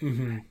assets.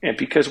 And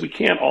because we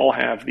can't all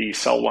have the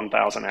sell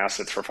 1,000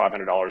 assets for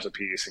 $500 a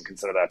piece and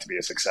consider that to be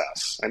a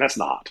success, and that's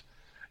not.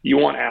 You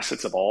want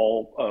assets of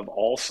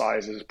all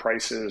sizes,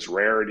 prices,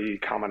 rarity,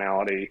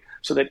 commonality,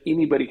 so that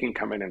anybody can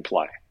come in and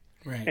play.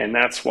 Right. And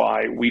that's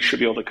why we should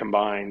be able to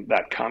combine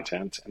that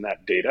content and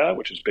that data,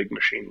 which is big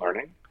machine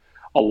learning,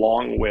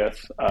 along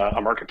with a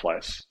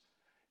marketplace.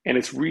 And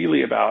it's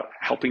really about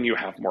helping you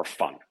have more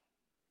fun.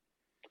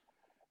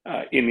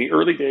 In the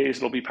early days,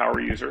 it'll be power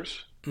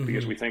users,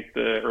 because we think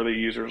the early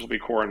users will be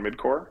core and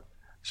mid-core.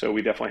 So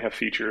we definitely have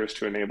features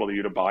to enable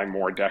you to buy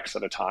more decks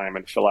at a time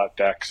and fill out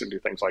decks and do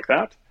things like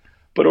that.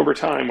 But over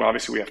time,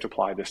 obviously, we have to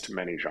apply this to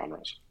many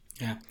genres.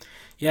 Yeah.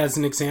 Yeah, as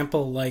an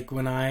example, like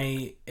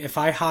if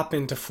I hop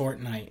into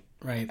Fortnite,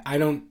 right,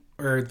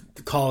 or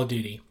Call of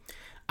Duty,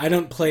 I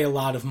don't play a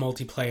lot of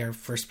multiplayer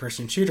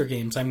first-person shooter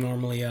games. I'm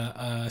normally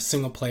a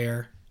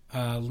single-player,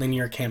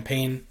 linear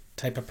campaign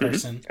type of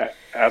person.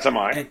 As am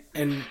I.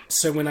 And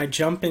so when I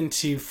jump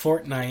into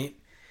Fortnite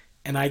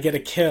and I get a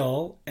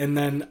kill and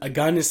then a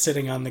gun is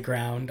sitting on the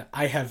ground,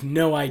 I have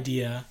no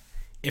idea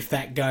if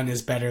that gun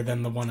is better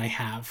than the one I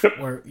have.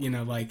 Or,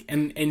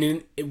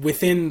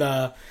 within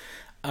the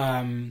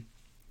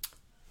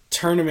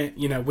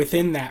tournament,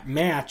 within that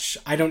match,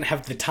 I don't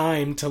have the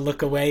time to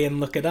look away and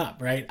look it up,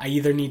 right? I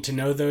either need to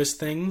know those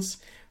things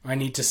or I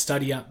need to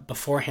study up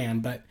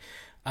beforehand. But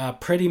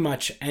pretty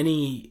much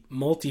any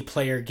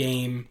multiplayer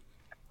game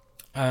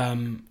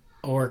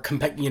or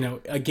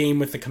a game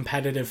with a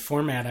competitive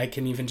format, I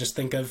can even just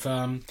think of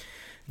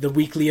the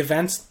weekly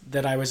events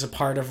that I was a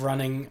part of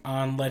running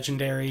on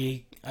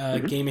Legendary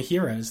Game of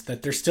Heroes,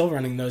 that they're still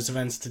running those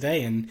events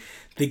today, and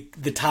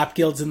the top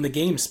guilds in the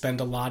game spend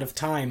a lot of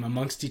time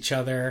amongst each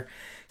other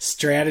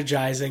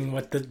strategizing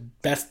what the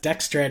best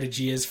deck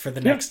strategy is for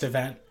the next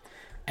event.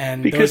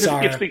 And because those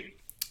are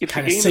if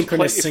kind of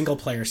synchronous single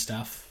player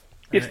stuff.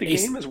 If the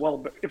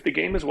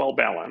game is well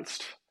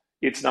balanced,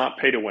 it's not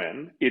pay to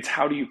win. It's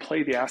how do you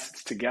play the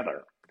assets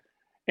together,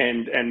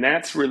 and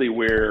that's really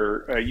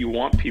where you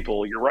want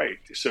people. You're right.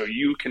 So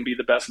you can be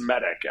the best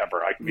medic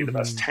ever. I can be the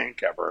best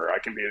tank ever. I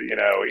can be,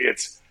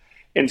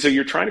 and so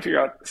you're trying to figure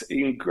out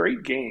in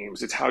great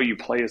games, it's how you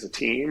play as a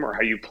team, or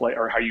how you play,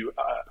 or how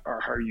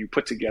you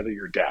put together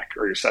your deck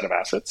or your set of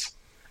assets.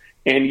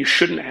 And you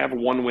shouldn't have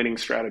one winning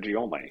strategy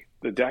only.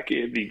 The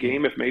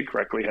game, if made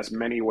correctly, has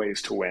many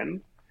ways to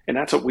win. And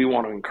that's what we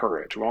want to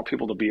encourage. We want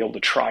people to be able to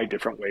try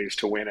different ways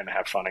to win and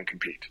have fun and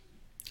compete.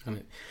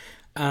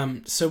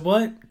 So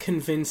what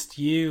convinced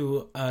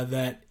you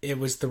that it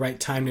was the right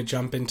time to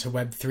jump into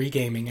Web3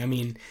 gaming? I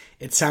mean,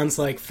 it sounds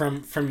like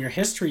from your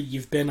history,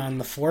 you've been on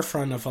the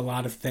forefront of a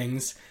lot of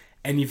things,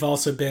 and you've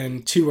also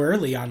been too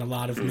early on a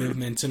lot of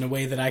movements in a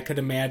way that I could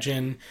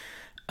imagine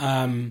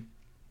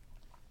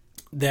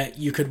that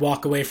you could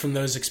walk away from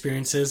those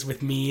experiences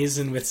with Mies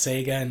and with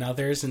Sega and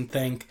others and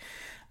think,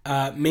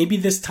 maybe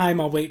this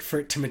time I'll wait for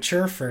it to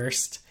mature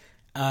first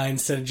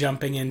instead of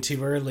jumping in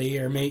too early.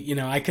 Or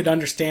I could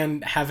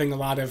understand having a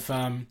lot of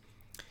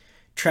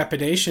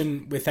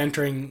trepidation with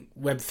entering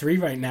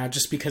Web3 right now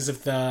just because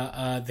of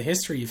the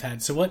history you've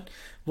had. So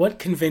what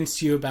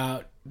convinced you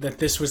about that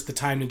this was the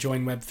time to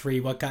join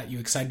Web3? What got you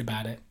excited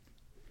about it?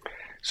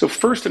 So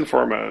first and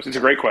foremost, it's a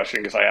great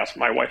question because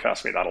my wife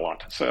asked me that a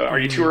lot. So are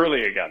you too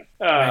early again?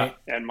 Right.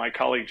 And my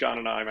colleague John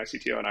and I, my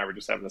CTO and I, were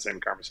just having the same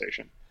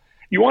conversation.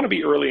 You want to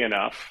be early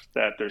enough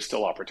that there's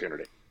still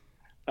opportunity.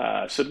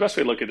 So the best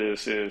way to look at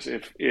this is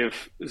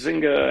if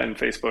Zynga and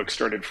Facebook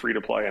started free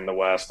to play in the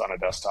West on a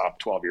desktop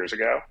 12 years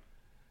ago,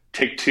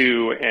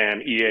 Take-Two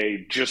and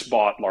EA just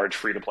bought large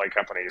free to play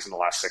companies in the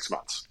last 6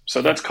 months.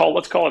 So let's call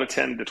it a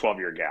 10 to 12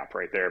 year gap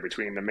right there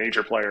between the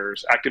major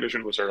players.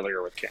 Activision was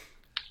earlier with King.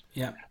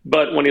 Yeah.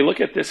 But when you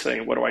look at this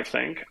thing, what do I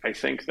think? I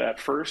think that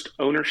first,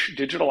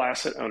 digital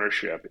asset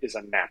ownership is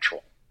a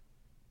natural.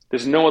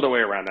 There's no other way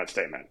around that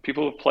statement.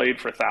 People who've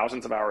played for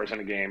thousands of hours in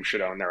a game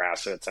should own their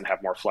assets and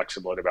have more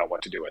flexibility about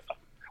what to do with them.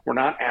 We're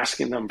not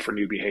asking them for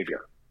new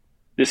behavior.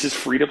 This is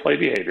free-to-play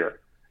behavior.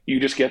 You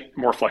just get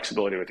more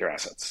flexibility with your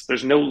assets.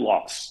 There's no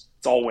loss.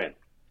 It's all win,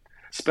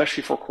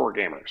 especially for core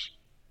gamers.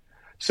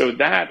 So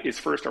that is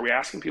first, are we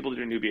asking people to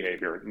do new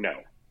behavior? No.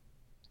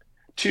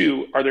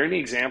 Two, are there any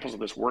examples of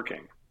this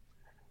working?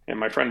 And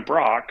my friend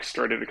Brock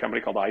started a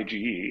company called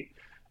IGE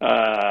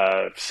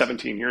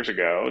 17 years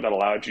ago that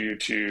allowed you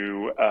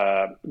to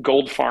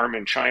gold farm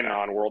in China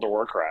on World of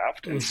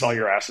Warcraft and sell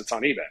your assets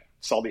on eBay,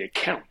 sell the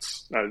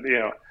accounts.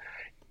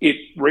 It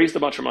raised a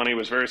bunch of money,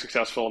 was very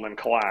successful, and then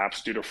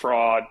collapsed due to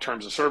fraud,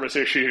 terms of service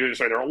issues.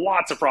 Right? There are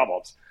lots of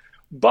problems.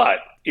 But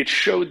it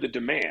showed the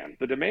demand.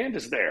 The demand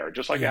is there,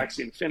 just like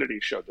Axie Infinity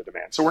showed the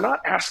demand. So we're not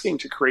asking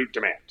to create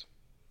demand.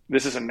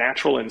 This is a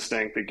natural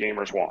instinct that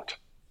gamers want.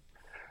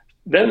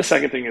 Then the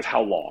second thing is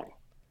how long.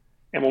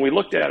 And when we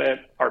looked at it,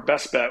 our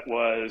best bet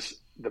was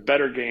the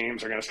better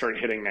games are going to start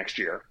hitting next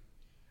year,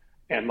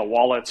 and the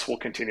wallets will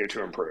continue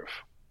to improve.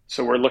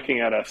 So we're looking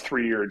at a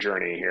 3-year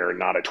journey here,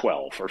 not a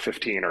 12 or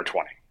 15 or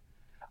 20.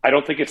 I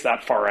don't think it's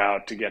that far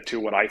out to get to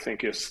what I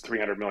think is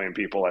 300 million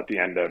people at the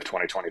end of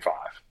 2025.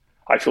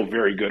 I feel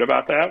very good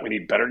about that. We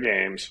need better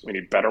games, we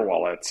need better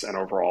wallets, and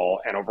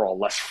overall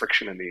less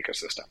friction in the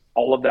ecosystem.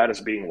 All of that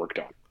is being worked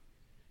on.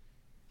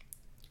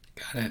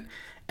 Got it.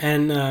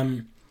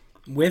 And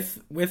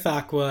with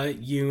Aqua,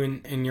 you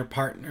and your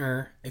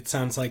partner, it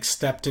sounds like,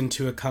 stepped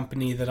into a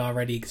company that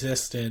already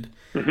existed.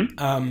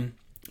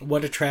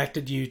 What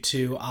attracted you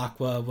to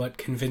Aqua? What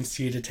convinced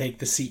you to take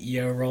the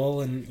CEO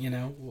role? And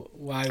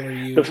why were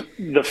you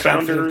the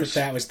founders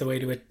that was the way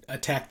to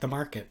attack the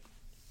market?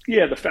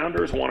 Yeah, the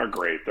founders, one, are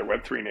great. They're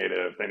Web3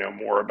 native. They know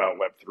more about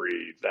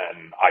Web3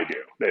 than I do.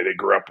 They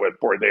grew up with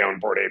they own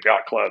Bored Ape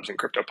Yacht Clubs and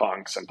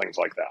CryptoPunks and things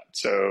like that.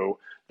 So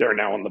they're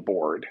now on the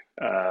board,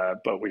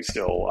 but we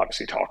still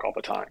obviously talk all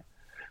the time.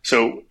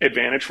 So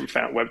advantage from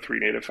Web3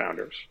 native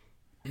founders.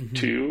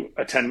 Two,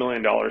 a $10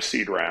 million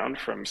seed round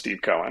from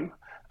Steve Cohen.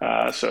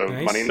 So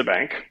nice. Money in the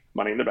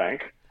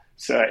bank.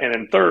 So, and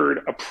then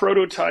third, a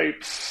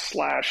prototype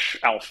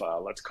 / alpha,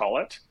 let's call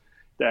it,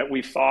 that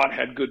we thought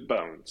had good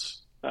bones.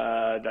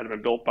 That have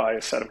been built by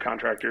a set of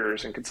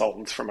contractors and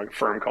consultants from a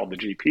firm called the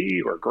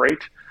GP, who are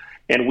great.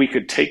 And we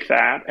could take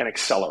that and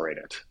accelerate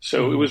it.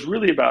 So it was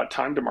really about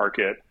time to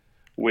market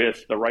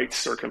with the right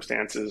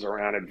circumstances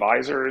around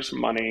advisors,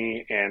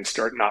 money, and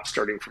not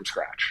starting from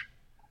scratch.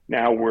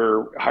 Now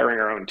we're hiring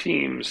our own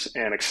teams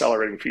and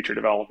accelerating feature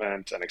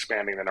development and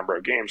expanding the number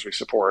of games we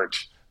support,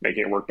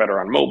 making it work better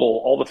on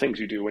mobile, all the things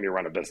you do when you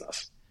run a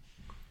business.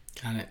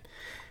 Got it.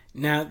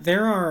 Now,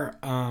 there are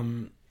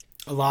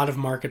a lot of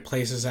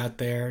marketplaces out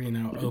there,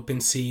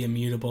 OpenSea,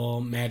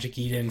 Immutable, Magic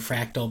Eden,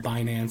 Fractal,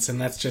 Binance, and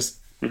that's just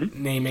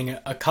naming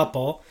a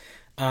couple.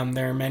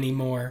 There are many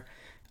more.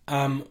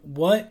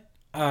 What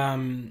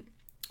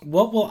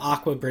will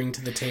Aqua bring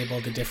to the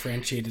table to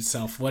differentiate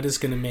itself? What is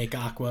going to make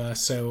Aqua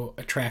so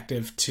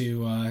attractive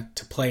to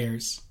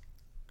players?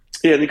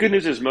 Yeah, the good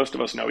news is most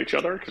of us know each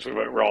other because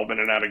we're all been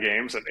in and out of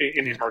games and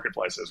in these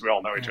marketplaces. We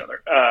all know each Yeah.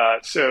 other.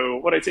 So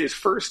what I'd say is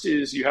first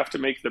is you have to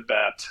make the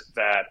bet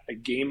that a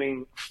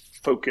gaming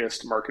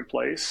focused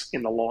marketplace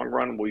in the long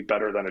run will be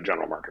better than a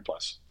general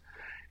marketplace.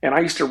 And I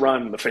used to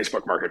run the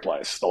Facebook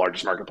marketplace, the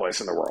largest marketplace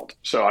in the world.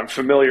 So I'm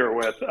familiar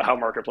with how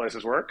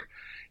marketplaces work.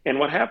 And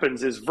what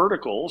happens is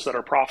verticals that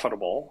are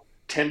profitable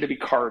tend to be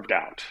carved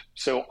out.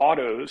 So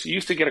autos, you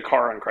used to get a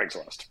car on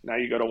Craigslist. Now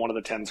you go to one of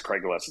the 10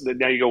 Craigslist.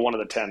 Now you go one of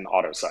the 10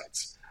 auto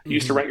sites. You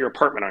used to Hmm. rent your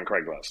apartment on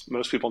Craigslist.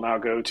 Most people now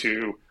go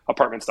to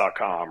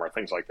apartments.com or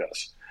things like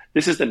this.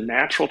 This is the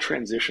natural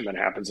transition that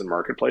happens in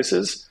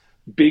marketplaces.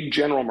 Big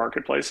general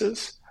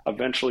marketplaces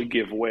eventually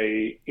give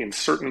way in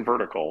certain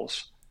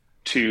verticals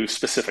to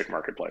specific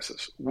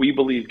marketplaces. We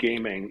believe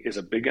gaming is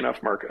a big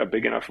enough a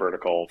big enough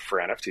vertical for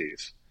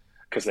NFTs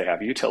because they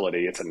have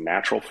utility. It's a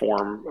natural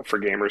form for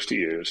gamers to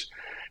use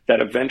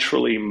that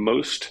eventually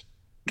most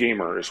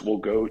gamers will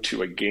go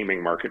to a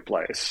gaming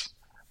marketplace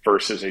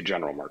versus a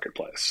general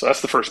marketplace. So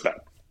that's the first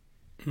bet.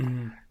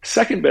 Hmm.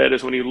 Second bet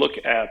is when you look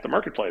at the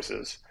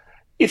marketplaces,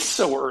 it's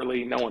so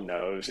early, no one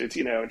knows. It's,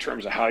 in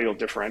terms of how you'll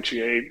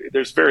differentiate,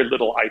 there's very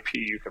little IP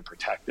you can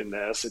protect in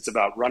this. It's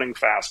about running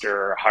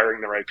faster,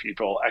 hiring the right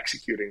people,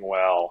 executing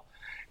well.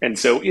 And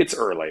so it's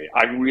early.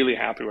 I'm really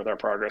happy with our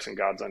progress in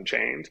Gods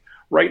Unchained.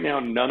 Right now,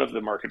 none of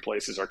the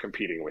marketplaces are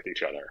competing with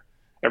each other.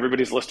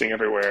 Everybody's listing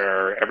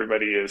everywhere.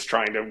 Everybody is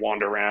trying to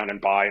wander around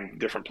and buy in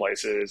different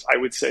places. I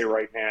would say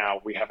right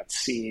now, we haven't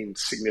seen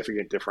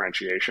significant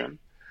differentiation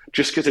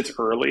just because it's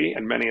early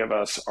and many of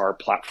us are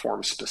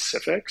platform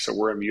specific. So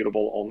we're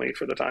immutable only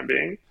for the time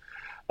being.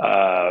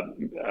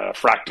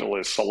 Fractal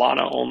is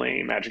Solana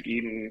only. Magic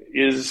Eden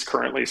is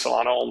currently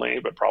Solana only,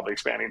 but probably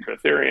expanding to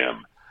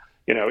Ethereum.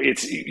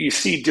 It's you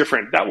see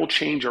different. That will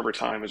change over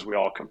time as we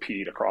all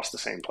compete across the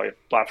same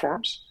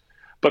platforms.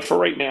 But for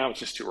right now, it's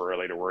just too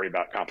early to worry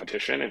about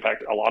competition. In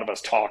fact, a lot of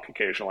us talk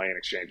occasionally and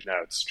exchange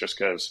notes just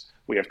because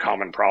we have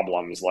common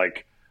problems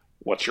like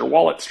what's your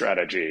wallet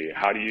strategy?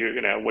 How do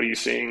what are you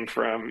seeing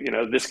from,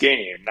 this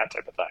game, that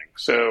type of thing.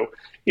 So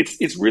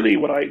it's really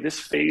this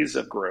phase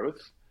of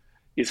growth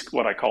is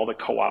what I call the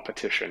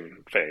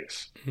co-opetition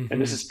phase.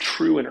 And this Hmm. is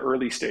true in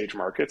early stage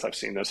markets. I've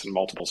seen this in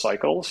multiple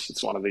cycles.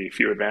 It's one of the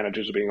few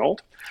advantages of being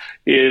old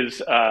is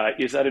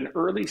that in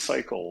early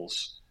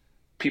cycles,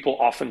 people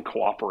often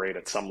cooperate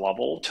at some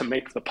level to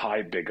make the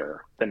pie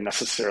bigger than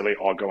necessarily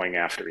all going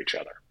after each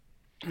other.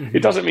 It Hmm.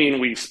 doesn't mean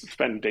we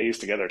spend days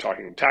together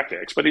talking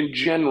tactics, but in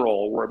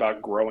general, we're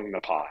about growing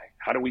the pie.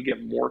 How do we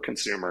get more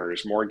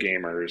consumers, more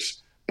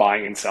gamers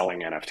buying and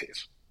selling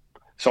NFTs?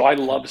 So I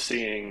love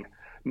seeing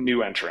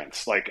new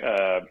entrants like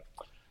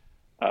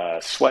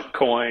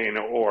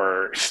Sweatcoin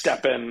or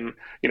Steppen.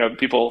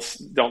 People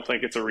don't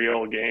think it's a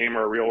real game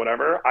or a real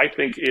whatever. I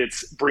think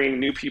it's bringing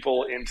new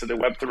people into the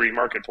Web3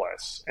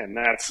 marketplace, and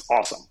that's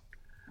awesome.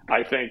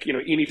 I think,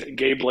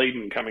 Gabe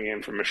Layden coming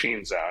in from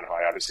Machine Zone, who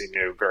I obviously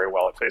knew very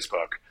well at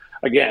Facebook,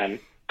 again,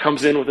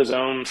 comes in with his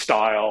own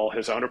style,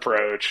 his own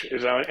approach,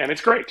 and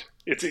it's great.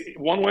 It's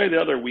one way or the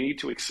other, we need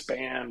to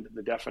expand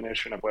the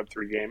definition of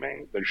Web3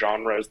 gaming, the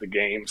genres, the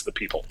games, the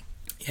people.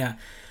 Yeah.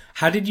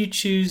 How did you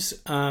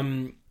choose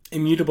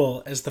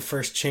Immutable as the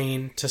first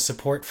chain to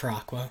support for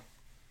Aqua?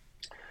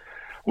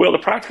 Well, the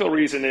practical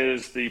reason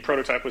is the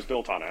prototype was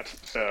built on it.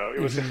 So it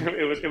was Hmm.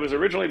 it was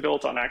originally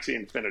built on Axie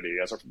Infinity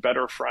as a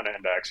better front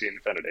end Axie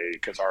Infinity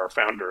because our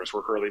founders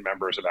were early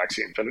members of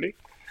Axie Infinity,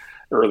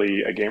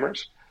 early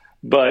gamers.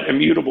 But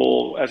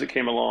Immutable, as it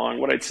came along,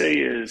 what I'd say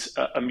is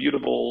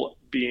Immutable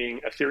being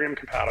Ethereum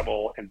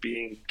compatible and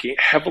being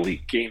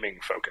heavily gaming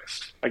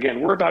focused.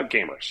 Again, we're about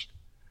gamers,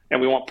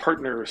 and we want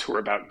partners who are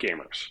about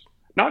gamers.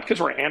 Not because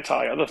we're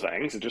anti other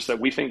things, it's just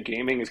that we think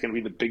gaming is going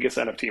to be the biggest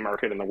NFT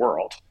market in the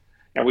world,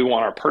 and we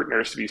want our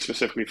partners to be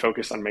specifically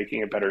focused on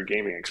making a better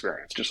gaming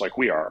experience, just like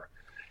we are.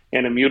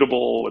 And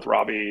Immutable with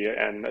Robbie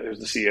and who's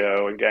the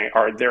CEO and gang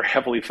they're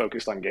heavily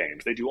focused on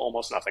games. They do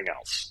almost nothing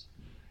else.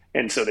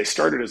 And so they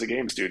started as a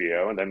game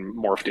studio and then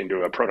morphed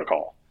into a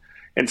protocol.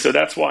 And so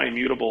that's why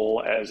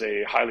Immutable, as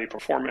a highly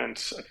performant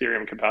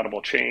Ethereum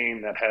compatible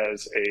chain that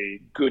has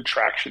a good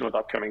traction with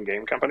upcoming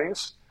game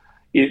companies,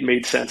 it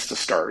made sense to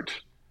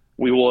start.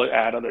 We will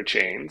add other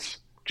chains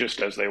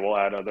just as they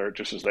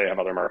have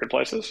other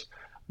marketplaces.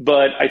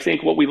 But I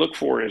think what we look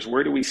for is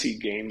where do we see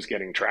games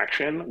getting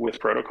traction with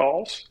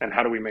protocols and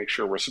how do we make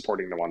sure we're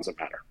supporting the ones that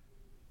matter?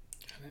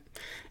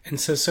 And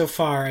so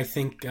far, I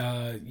think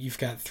you've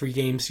got 3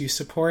 games you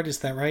support. Is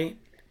that right?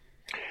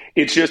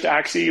 It's just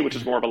Axie, which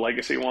is more of a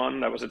legacy one.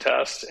 That was a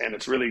test, and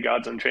it's really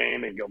Gods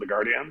Unchained and Guild of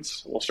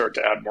Guardians. We'll start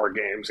to add more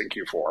games in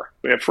Q4.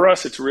 But for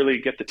us, it's really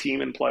get the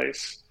team in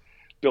place,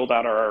 build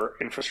out our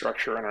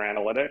infrastructure and our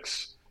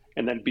analytics,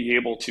 and then be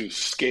able to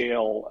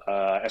scale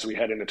as we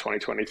head into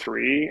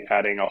 2023,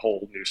 adding a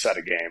whole new set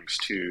of games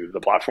to the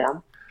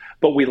platform.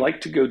 But we like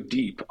to go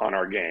deep on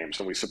our games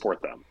and we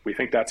support them. We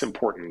think that's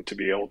important to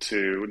be able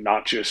to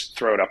not just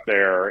throw it up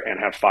there and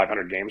have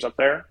 500 games up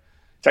there.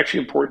 It's actually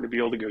important to be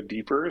able to go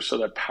deeper so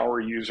that power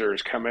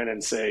users come in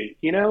and say,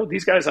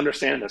 these guys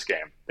understand this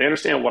game. They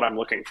understand what I'm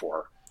looking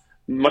for.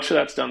 Much of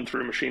that's done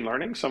through machine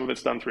learning. Some of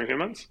it's done through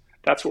humans.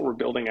 That's what we're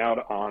building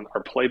out on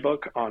our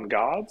playbook on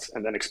Gods,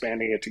 and then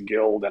expanding it to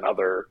Guild and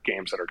other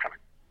games that are coming.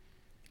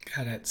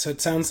 Got it. So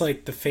it sounds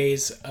like the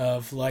phase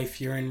of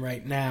life you're in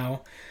right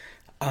now,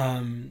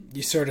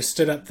 you sort of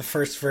stood up the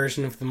first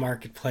version of the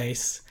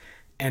marketplace,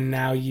 and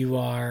now you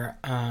are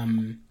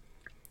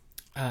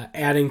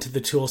adding to the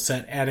tool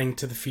set, adding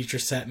to the feature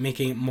set,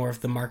 making it more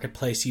of the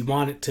marketplace you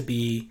want it to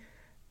be,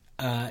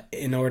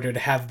 in order to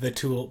have the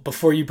tool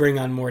before you bring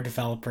on more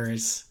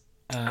developers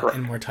and Correct.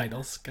 more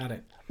titles. Got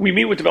it. We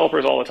meet with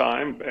developers all the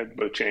time,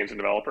 both chains and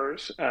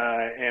developers,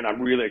 and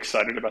I'm really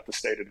excited about the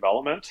state of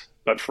development.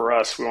 But for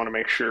us, we want to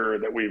make sure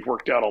that we've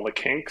worked out all the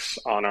kinks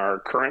on our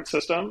current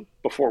system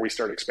before we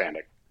start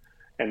expanding.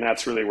 And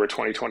that's really where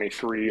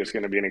 2023 is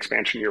going to be an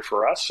expansion year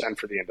for us and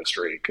for the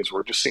industry, because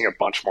we're just seeing a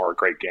bunch more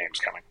great games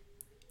coming.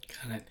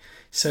 Got it.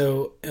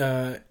 So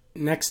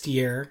next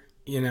year,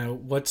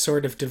 what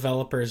sort of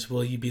developers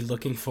will you be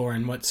looking for,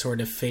 and what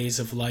sort of phase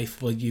of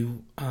life will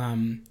you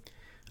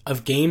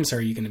of games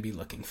are you going to be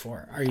looking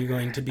for? Are you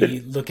going to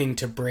be looking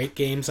to break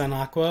games on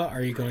Aqua?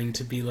 Are you going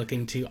to be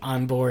looking to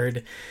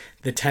onboard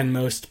the 10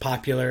 most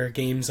popular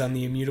games on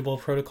the Immutable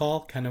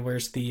protocol? Kind of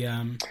where's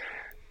the...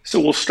 So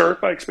we'll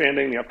start by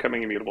expanding the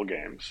upcoming Immutable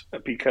games,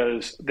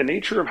 because the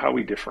nature of how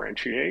we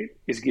differentiate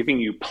is giving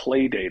you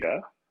play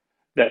data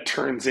that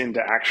turns into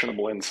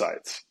actionable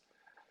insights.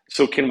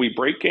 So can we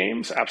break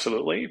games?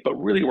 Absolutely. But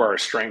really where our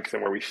strength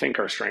and where we think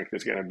our strength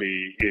is going to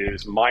be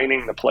is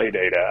mining the play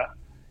data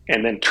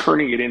and then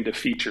turning it into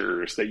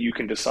features that you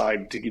can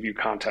decide to give you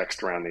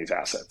context around these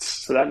assets.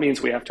 So that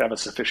means we have to have a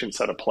sufficient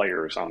set of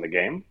players on the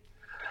game.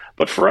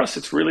 But for us,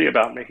 it's really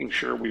about making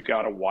sure we've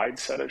got a wide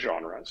set of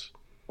genres.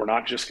 We're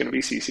not just going to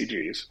be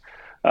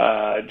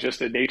CCGs. Just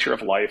the nature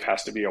of life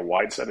has to be a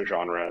wide set of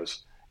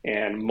genres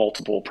and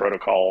multiple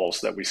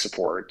protocols that we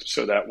support,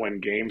 so that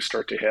when games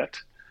start to hit,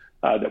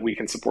 that we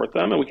can support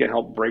them and we can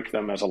help break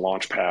them as a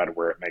launch pad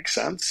where it makes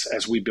sense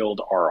as we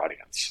build our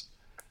audience.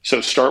 So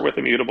start with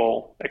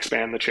Immutable,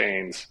 expand the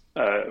chains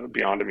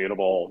beyond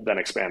Immutable, then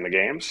expand the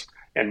games,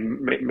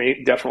 and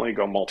definitely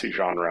go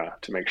multi-genre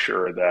to make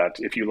sure that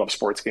if you love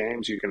sports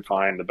games, you can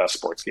find the best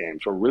sports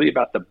games. We're really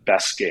about the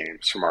best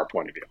games from our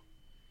point of view.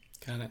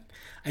 Got it.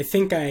 I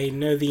think I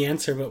know the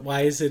answer, but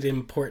why is it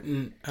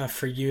important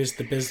for you as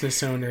the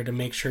business owner to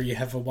make sure you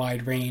have a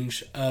wide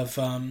range of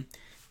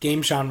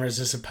game genres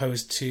as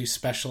opposed to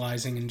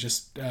specializing in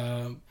just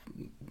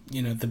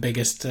the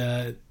biggest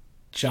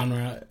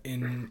genre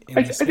in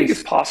I this think space?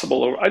 it's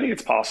possible. I think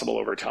it's possible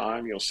over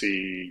time. You'll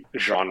see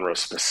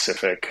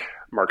genre-specific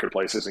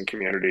marketplaces and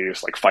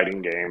communities, like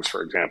fighting games,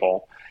 for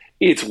example.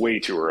 It's way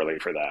too early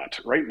for that.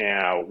 Right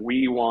now,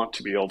 we want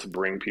to be able to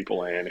bring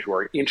people in who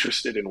are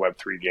interested in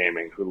Web3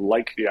 gaming, who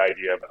like the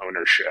idea of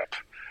ownership,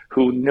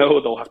 who know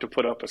they'll have to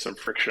put up with some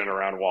friction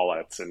around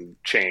wallets and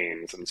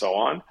chains and so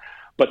on,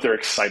 but they're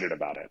excited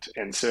about it.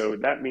 And so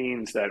that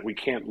means that we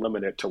can't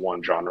limit it to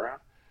one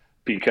genre,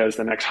 because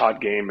the next hot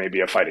game may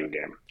be a fighting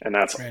game, and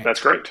that's Right. that's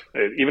great.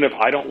 Even if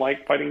I don't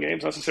like fighting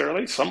games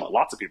necessarily,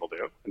 lots of people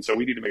do, and so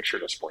we need to make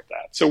sure to support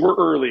that. So we're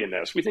early in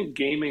this. We think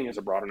gaming is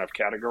a broad enough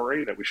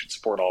category that we should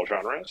support all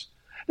genres.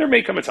 There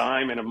may come a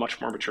time in a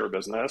much more mature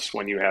business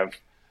when you have,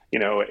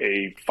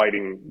 a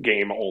fighting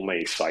game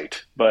only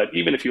site. But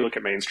even if you look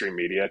at mainstream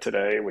media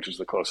today, which is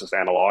the closest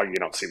analog, you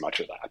don't see much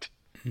of that.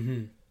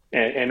 Mm-hmm.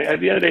 And at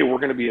the end of the day, we're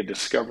going to be a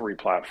discovery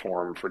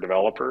platform for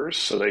developers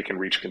so they can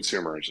reach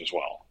consumers as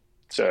well.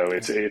 So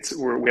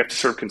we have to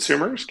serve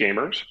consumers,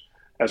 gamers,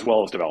 as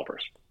well as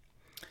developers.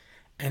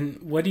 And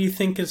what do you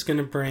think is going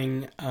to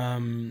bring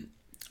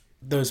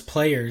those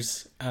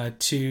players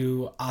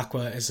to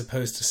Aqua as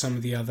opposed to some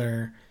of the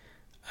other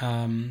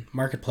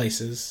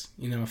marketplaces?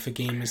 If a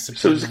game is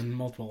supported on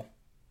multiple.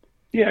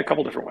 Yeah, a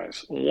couple different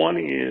ways. One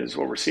is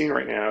what we're seeing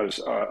right now is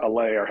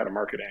Alay, our head of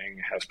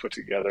marketing, has put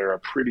together a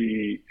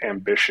pretty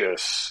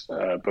ambitious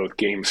both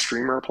game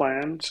streamer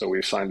plan. So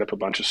we've signed up a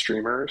bunch of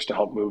streamers to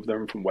help move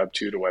them from Web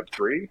 2 to Web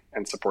 3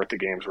 and support the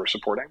games we're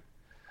supporting.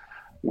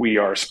 We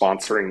are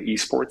sponsoring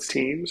esports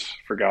teams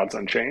for Gods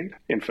Unchained,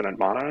 Infinite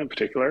Mana in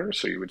particular.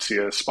 So you would see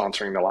us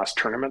sponsoring the last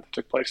tournament that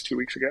took place 2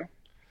 weeks ago.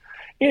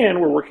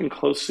 And we're working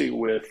closely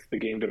with the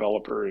game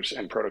developers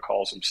and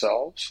protocols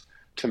themselves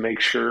to make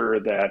sure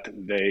that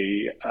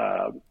they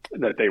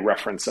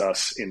reference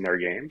us in their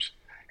games.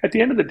 At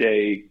the end of the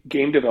day,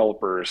 game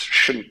developers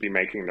shouldn't be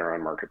making their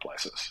own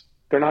marketplaces.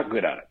 They're not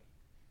good at it.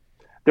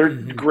 They're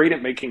great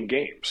at making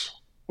games,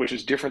 which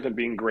is different than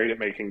being great at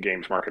making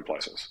games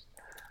marketplaces.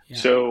 Yeah.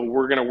 So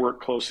we're going to work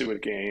closely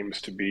with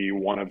games to be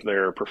one of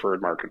their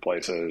preferred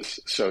marketplaces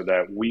so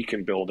that we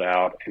can build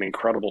out an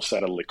incredible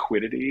set of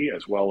liquidity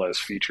as well as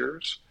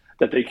features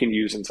that they can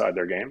use inside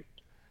their game,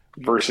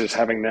 versus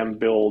having them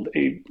build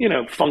a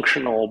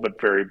functional but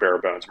very bare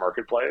bones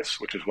marketplace,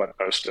 which is what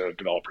most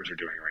developers are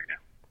doing right now.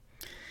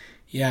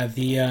 Yeah,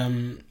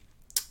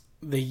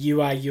 the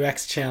UI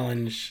UX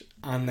challenge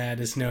on that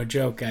is no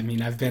joke. I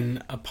mean, I've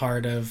been a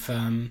part of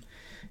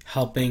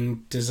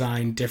helping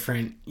design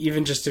different,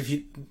 even just if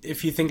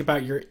you think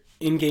about your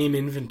in-game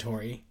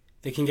inventory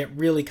they can get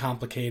really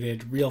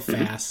complicated real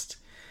fast.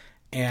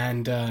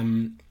 And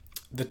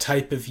the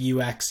type of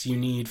UX you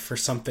need for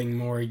something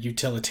more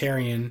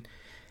utilitarian,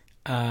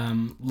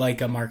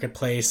 like a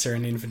marketplace or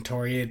an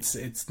inventory,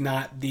 it's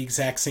not the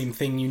exact same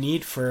thing you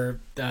need for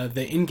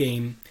the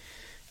in-game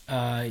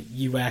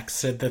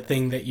UX, the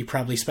thing that you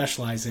probably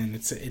specialize in.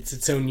 It's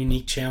its own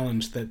unique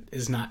challenge that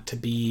is not to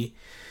be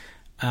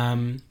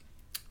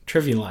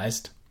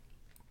trivialized.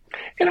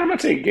 And I'm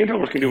not saying game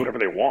developers can do whatever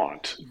they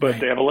want, but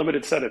they have a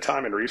limited set of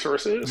time and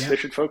resources. They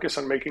should focus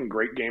on making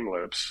great game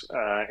loops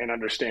and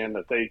understand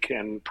that they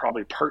can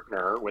probably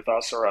partner with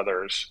us or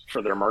others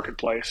for their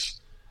marketplace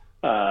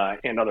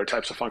and other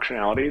types of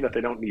functionality that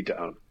they don't need to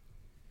own.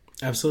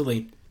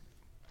 Absolutely.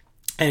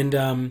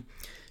 And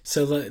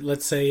so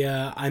let's say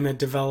I'm a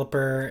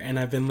developer and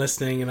I've been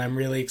listening and I'm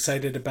really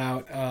excited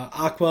about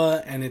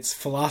Aqua and its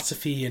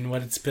philosophy and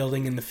what it's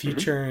building in the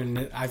future.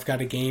 And I've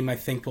got a game I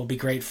think will be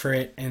great for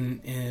it,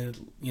 and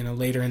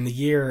later in the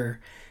year or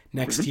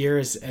next year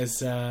as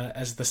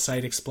the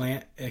site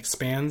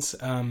expands.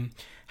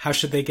 How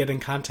should they get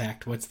in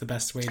contact? What's the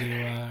best way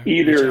to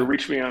either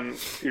reach me on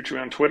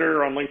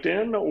Twitter or on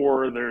LinkedIn,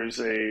 or there's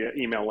a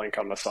email link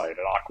on the site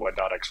at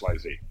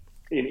aqua.xyz.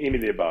 In any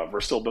of the above. We're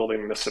still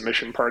building the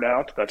submission part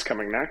out. That's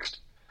coming next.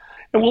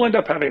 And we'll end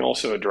up having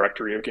also a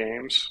directory of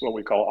games, what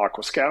we call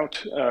Aqua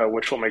Scout,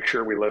 which will make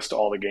sure we list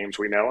all the games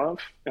we know of.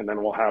 And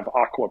then we'll have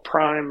Aqua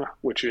Prime,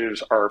 which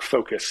is our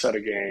focus set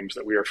of games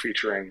that we are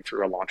featuring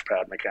through a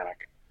Launchpad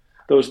mechanic.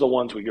 Those are the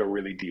ones we go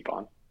really deep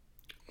on.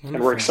 Wonderful.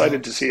 And we're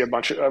excited to see a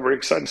bunch of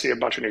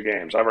new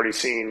games. I've already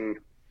seen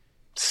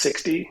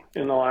 60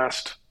 in the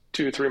last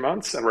 2-3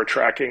 months, and we're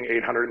tracking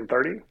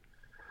 830.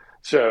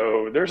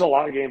 So there's a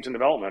lot of games in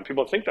development.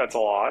 People think that's a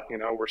lot.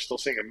 We're still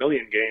seeing 1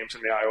 million games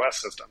in the iOS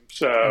system.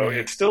 So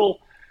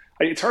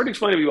it's hard to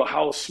explain to people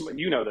how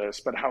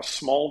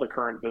small the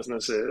current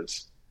business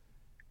is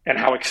and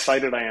how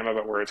excited I am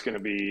about where it's going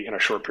to be in a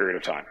short period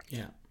of time.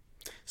 Yeah.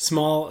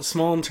 Small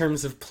in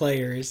terms of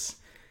players.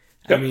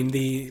 Yep. I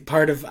mean,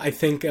 part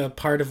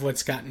of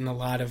what's gotten a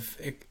lot of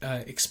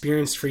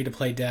experienced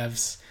free-to-play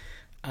devs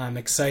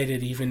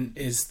excited even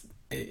is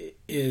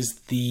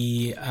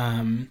the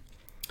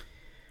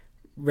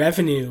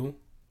revenue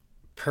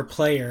per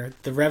player,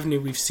 the revenue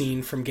we've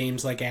seen from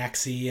games like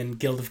Axie and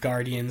Guild of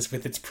Guardians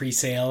with its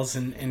pre-sales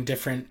and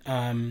different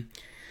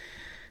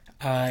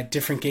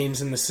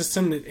games in the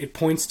system. It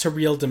points to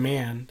real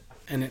demand,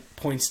 and it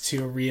points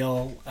to a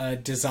real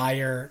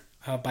desire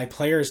by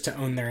players to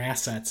own their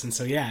assets. And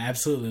so, yeah,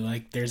 absolutely.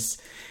 Like there's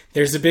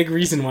a big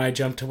reason why I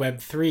jumped to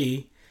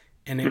Web3,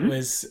 and it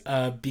was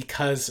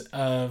because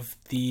of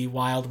the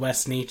Wild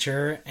West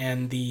nature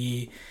and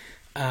the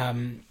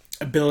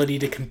ability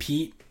to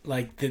compete.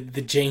 Like the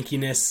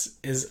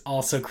jankiness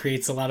also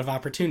creates a lot of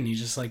opportunity,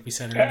 just like we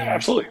said earlier.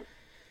 Absolutely.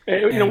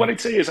 And what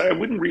I'd say is I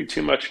wouldn't read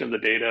too much into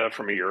the data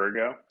from a year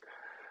ago.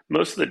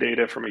 Most of the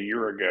data from a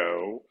year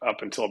ago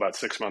up until about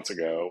 6 months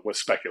ago was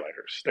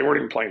speculators. They weren't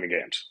even playing the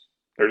games.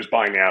 They're just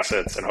buying the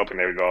assets and hoping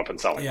they would go up and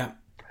selling. Yeah.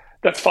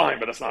 That's fine,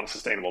 but it's not a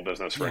sustainable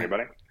business for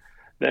anybody.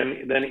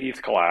 Then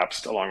ETH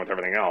collapsed along with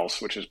everything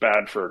else, which is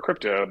bad for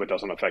crypto but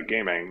doesn't affect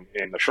gaming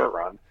in the short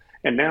run.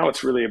 And now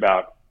it's really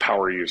about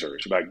power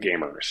users, about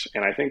gamers.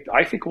 And I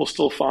think we'll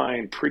still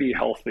find pretty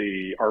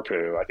healthy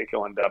ARPU. I think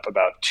you'll end up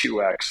about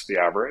 2x the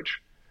average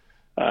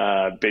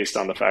based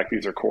on the fact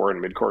these are core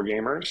and mid-core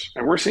gamers.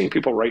 And we're seeing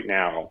people right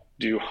now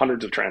do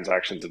hundreds of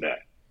transactions a day.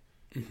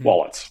 Mm-hmm.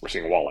 Wallets. We're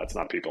seeing wallets,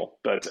 not people.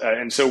 But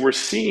and so we're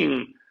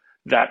seeing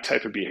that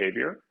type of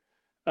behavior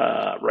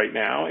right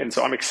now. And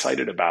so I'm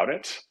excited about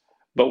it.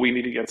 But we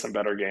need to get some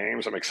better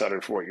games. I'm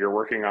excited for what you're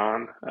working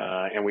on.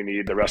 And we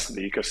need the rest of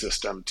the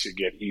ecosystem to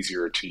get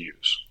easier to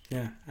use.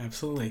 Yeah,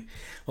 absolutely.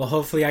 Well,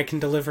 hopefully I can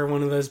deliver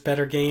one of those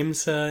better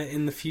games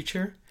in the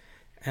future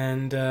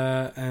and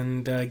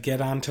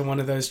get onto one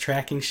of those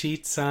tracking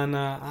sheets on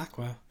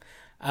Aqua.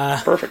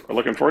 Perfect. We're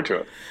looking forward to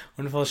it.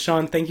 Wonderful.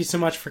 Sean, thank you so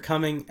much for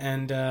coming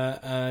and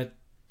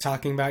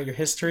talking about your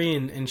history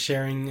and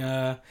sharing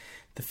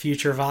the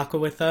future of Aqua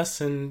with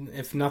us. And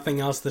if nothing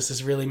else, this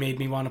has really made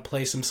me want to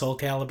play some Soul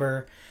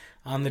Calibur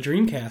on the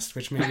Dreamcast,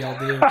 which maybe I'll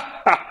do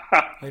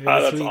later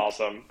That's week.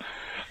 Awesome.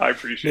 I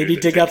appreciate it.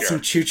 Maybe dig up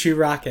some Choo Choo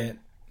Rocket.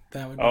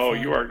 That would be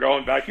fun. You are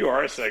going back. You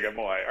are a Sega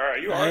boy. All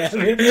right, you are a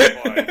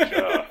Sega boy.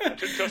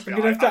 I'm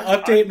going to have to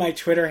update my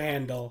Twitter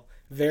handle.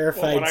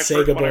 Verified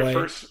Sega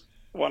boy.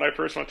 When I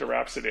first went to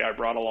Rhapsody, I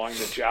brought along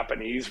the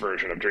Japanese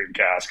version of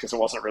Dreamcast because it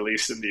wasn't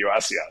released in the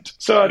US yet.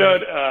 So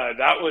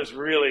that was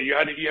really, you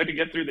had to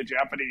get through the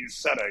Japanese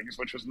settings,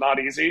 which was not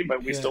easy,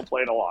 but we still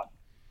played a lot.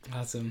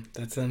 Awesome.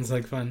 That sounds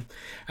like fun.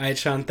 All right,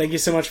 Sean, thank you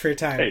so much for your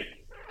time. Hey,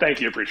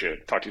 thank you. Appreciate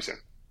it. Talk to you soon.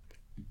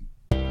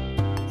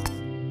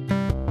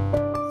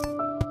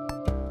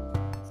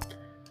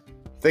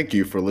 Thank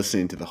you for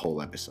listening to the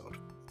whole episode.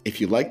 If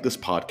you like this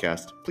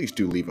podcast, please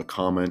do leave a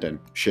comment and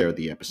share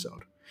the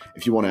episode.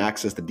 If you want to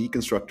access the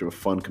Deconstructor of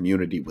Fun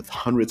community with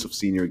hundreds of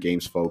senior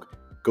games folk,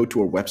 go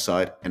to our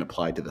website and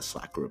apply to the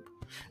Slack group.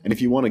 And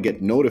if you want to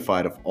get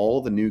notified of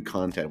all the new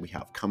content we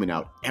have coming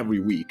out every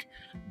week,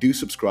 do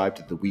subscribe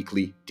to the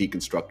weekly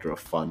Deconstructor of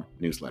Fun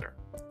newsletter.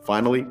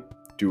 Finally,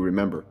 do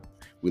remember,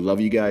 we love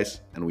you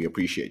guys and we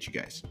appreciate you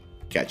guys.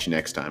 Catch you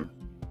next time.